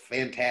full of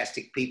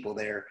fantastic people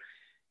there.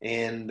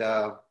 And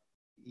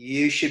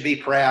you should be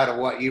proud of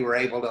what you were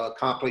able to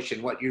accomplish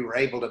and what you were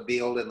able to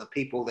build and the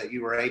people that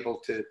you were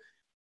able to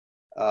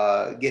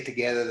get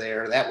together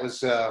there. That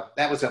was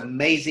an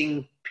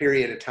amazing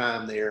period of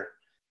time there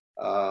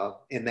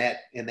in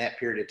that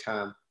period of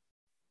time.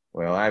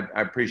 Well, I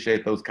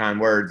appreciate those kind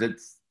words.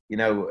 It's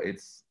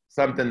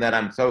something that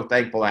I'm so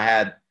thankful I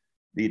had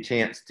the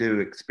chance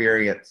to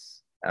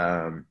experience.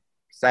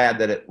 Sad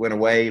that it went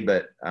away,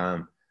 but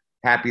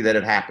happy that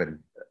it happened.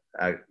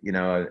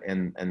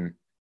 And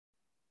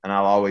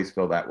I'll always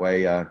feel that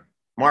way.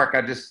 Mark,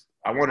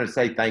 I wanted to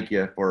say thank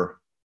you for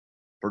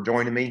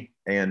joining me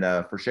and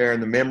for sharing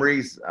the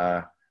memories.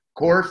 Of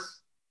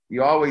course,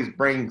 you always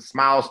bring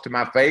smiles to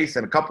my face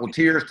and a couple of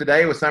tears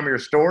today with some of your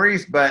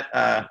stories, but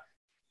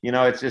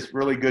it's just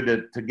really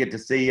good to get to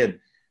see it.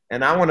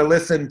 And I want to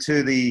listen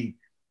to the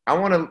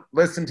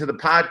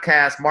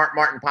podcast, Mark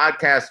Martin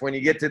podcast, when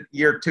you get to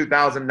year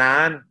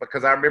 2009,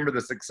 because I remember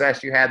the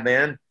success you had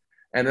then.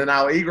 And then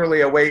I'll eagerly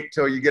await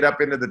till you get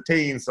up into the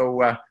teens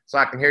so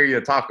I can hear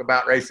you talk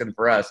about racing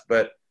for us.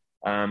 But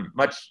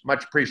much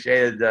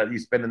appreciated you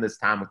spending this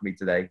time with me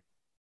today.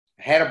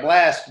 I had a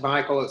blast,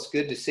 Michael. It's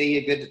good to see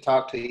you, good to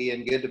talk to you,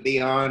 and good to be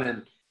on.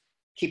 And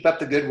keep up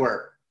the good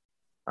work.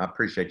 I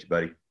appreciate you,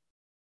 buddy.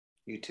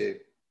 You too.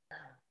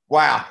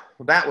 Wow,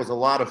 that was a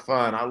lot of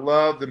fun. I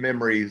love the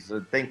memories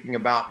of thinking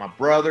about my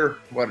brother,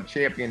 what a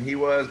champion he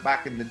was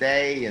back in the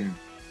day, and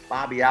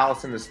Bobby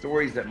Allison, the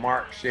stories that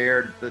Mark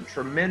shared, the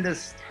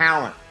tremendous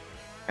talent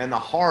and the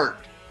heart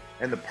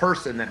and the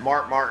person that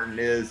Mark Martin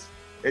is.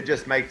 It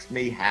just makes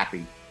me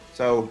happy.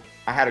 So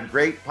I had a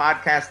great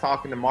podcast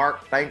talking to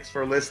Mark. Thanks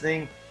for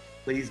listening.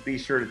 Please be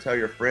sure to tell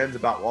your friends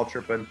about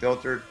Waltrip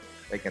Unfiltered.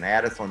 They can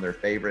add us on their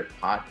favorite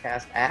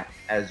podcast app,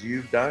 as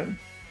you've done,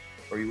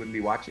 or you wouldn't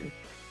be watching.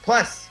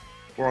 Plus,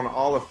 we're on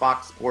all of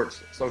Fox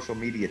Sports social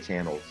media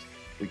channels.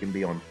 We can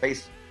be on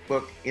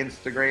Facebook,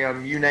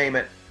 Instagram, you name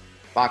it.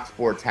 Fox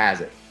Sports has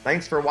it.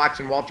 Thanks for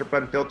watching Waltrip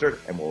Unfiltered,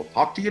 and we'll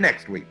talk to you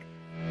next week.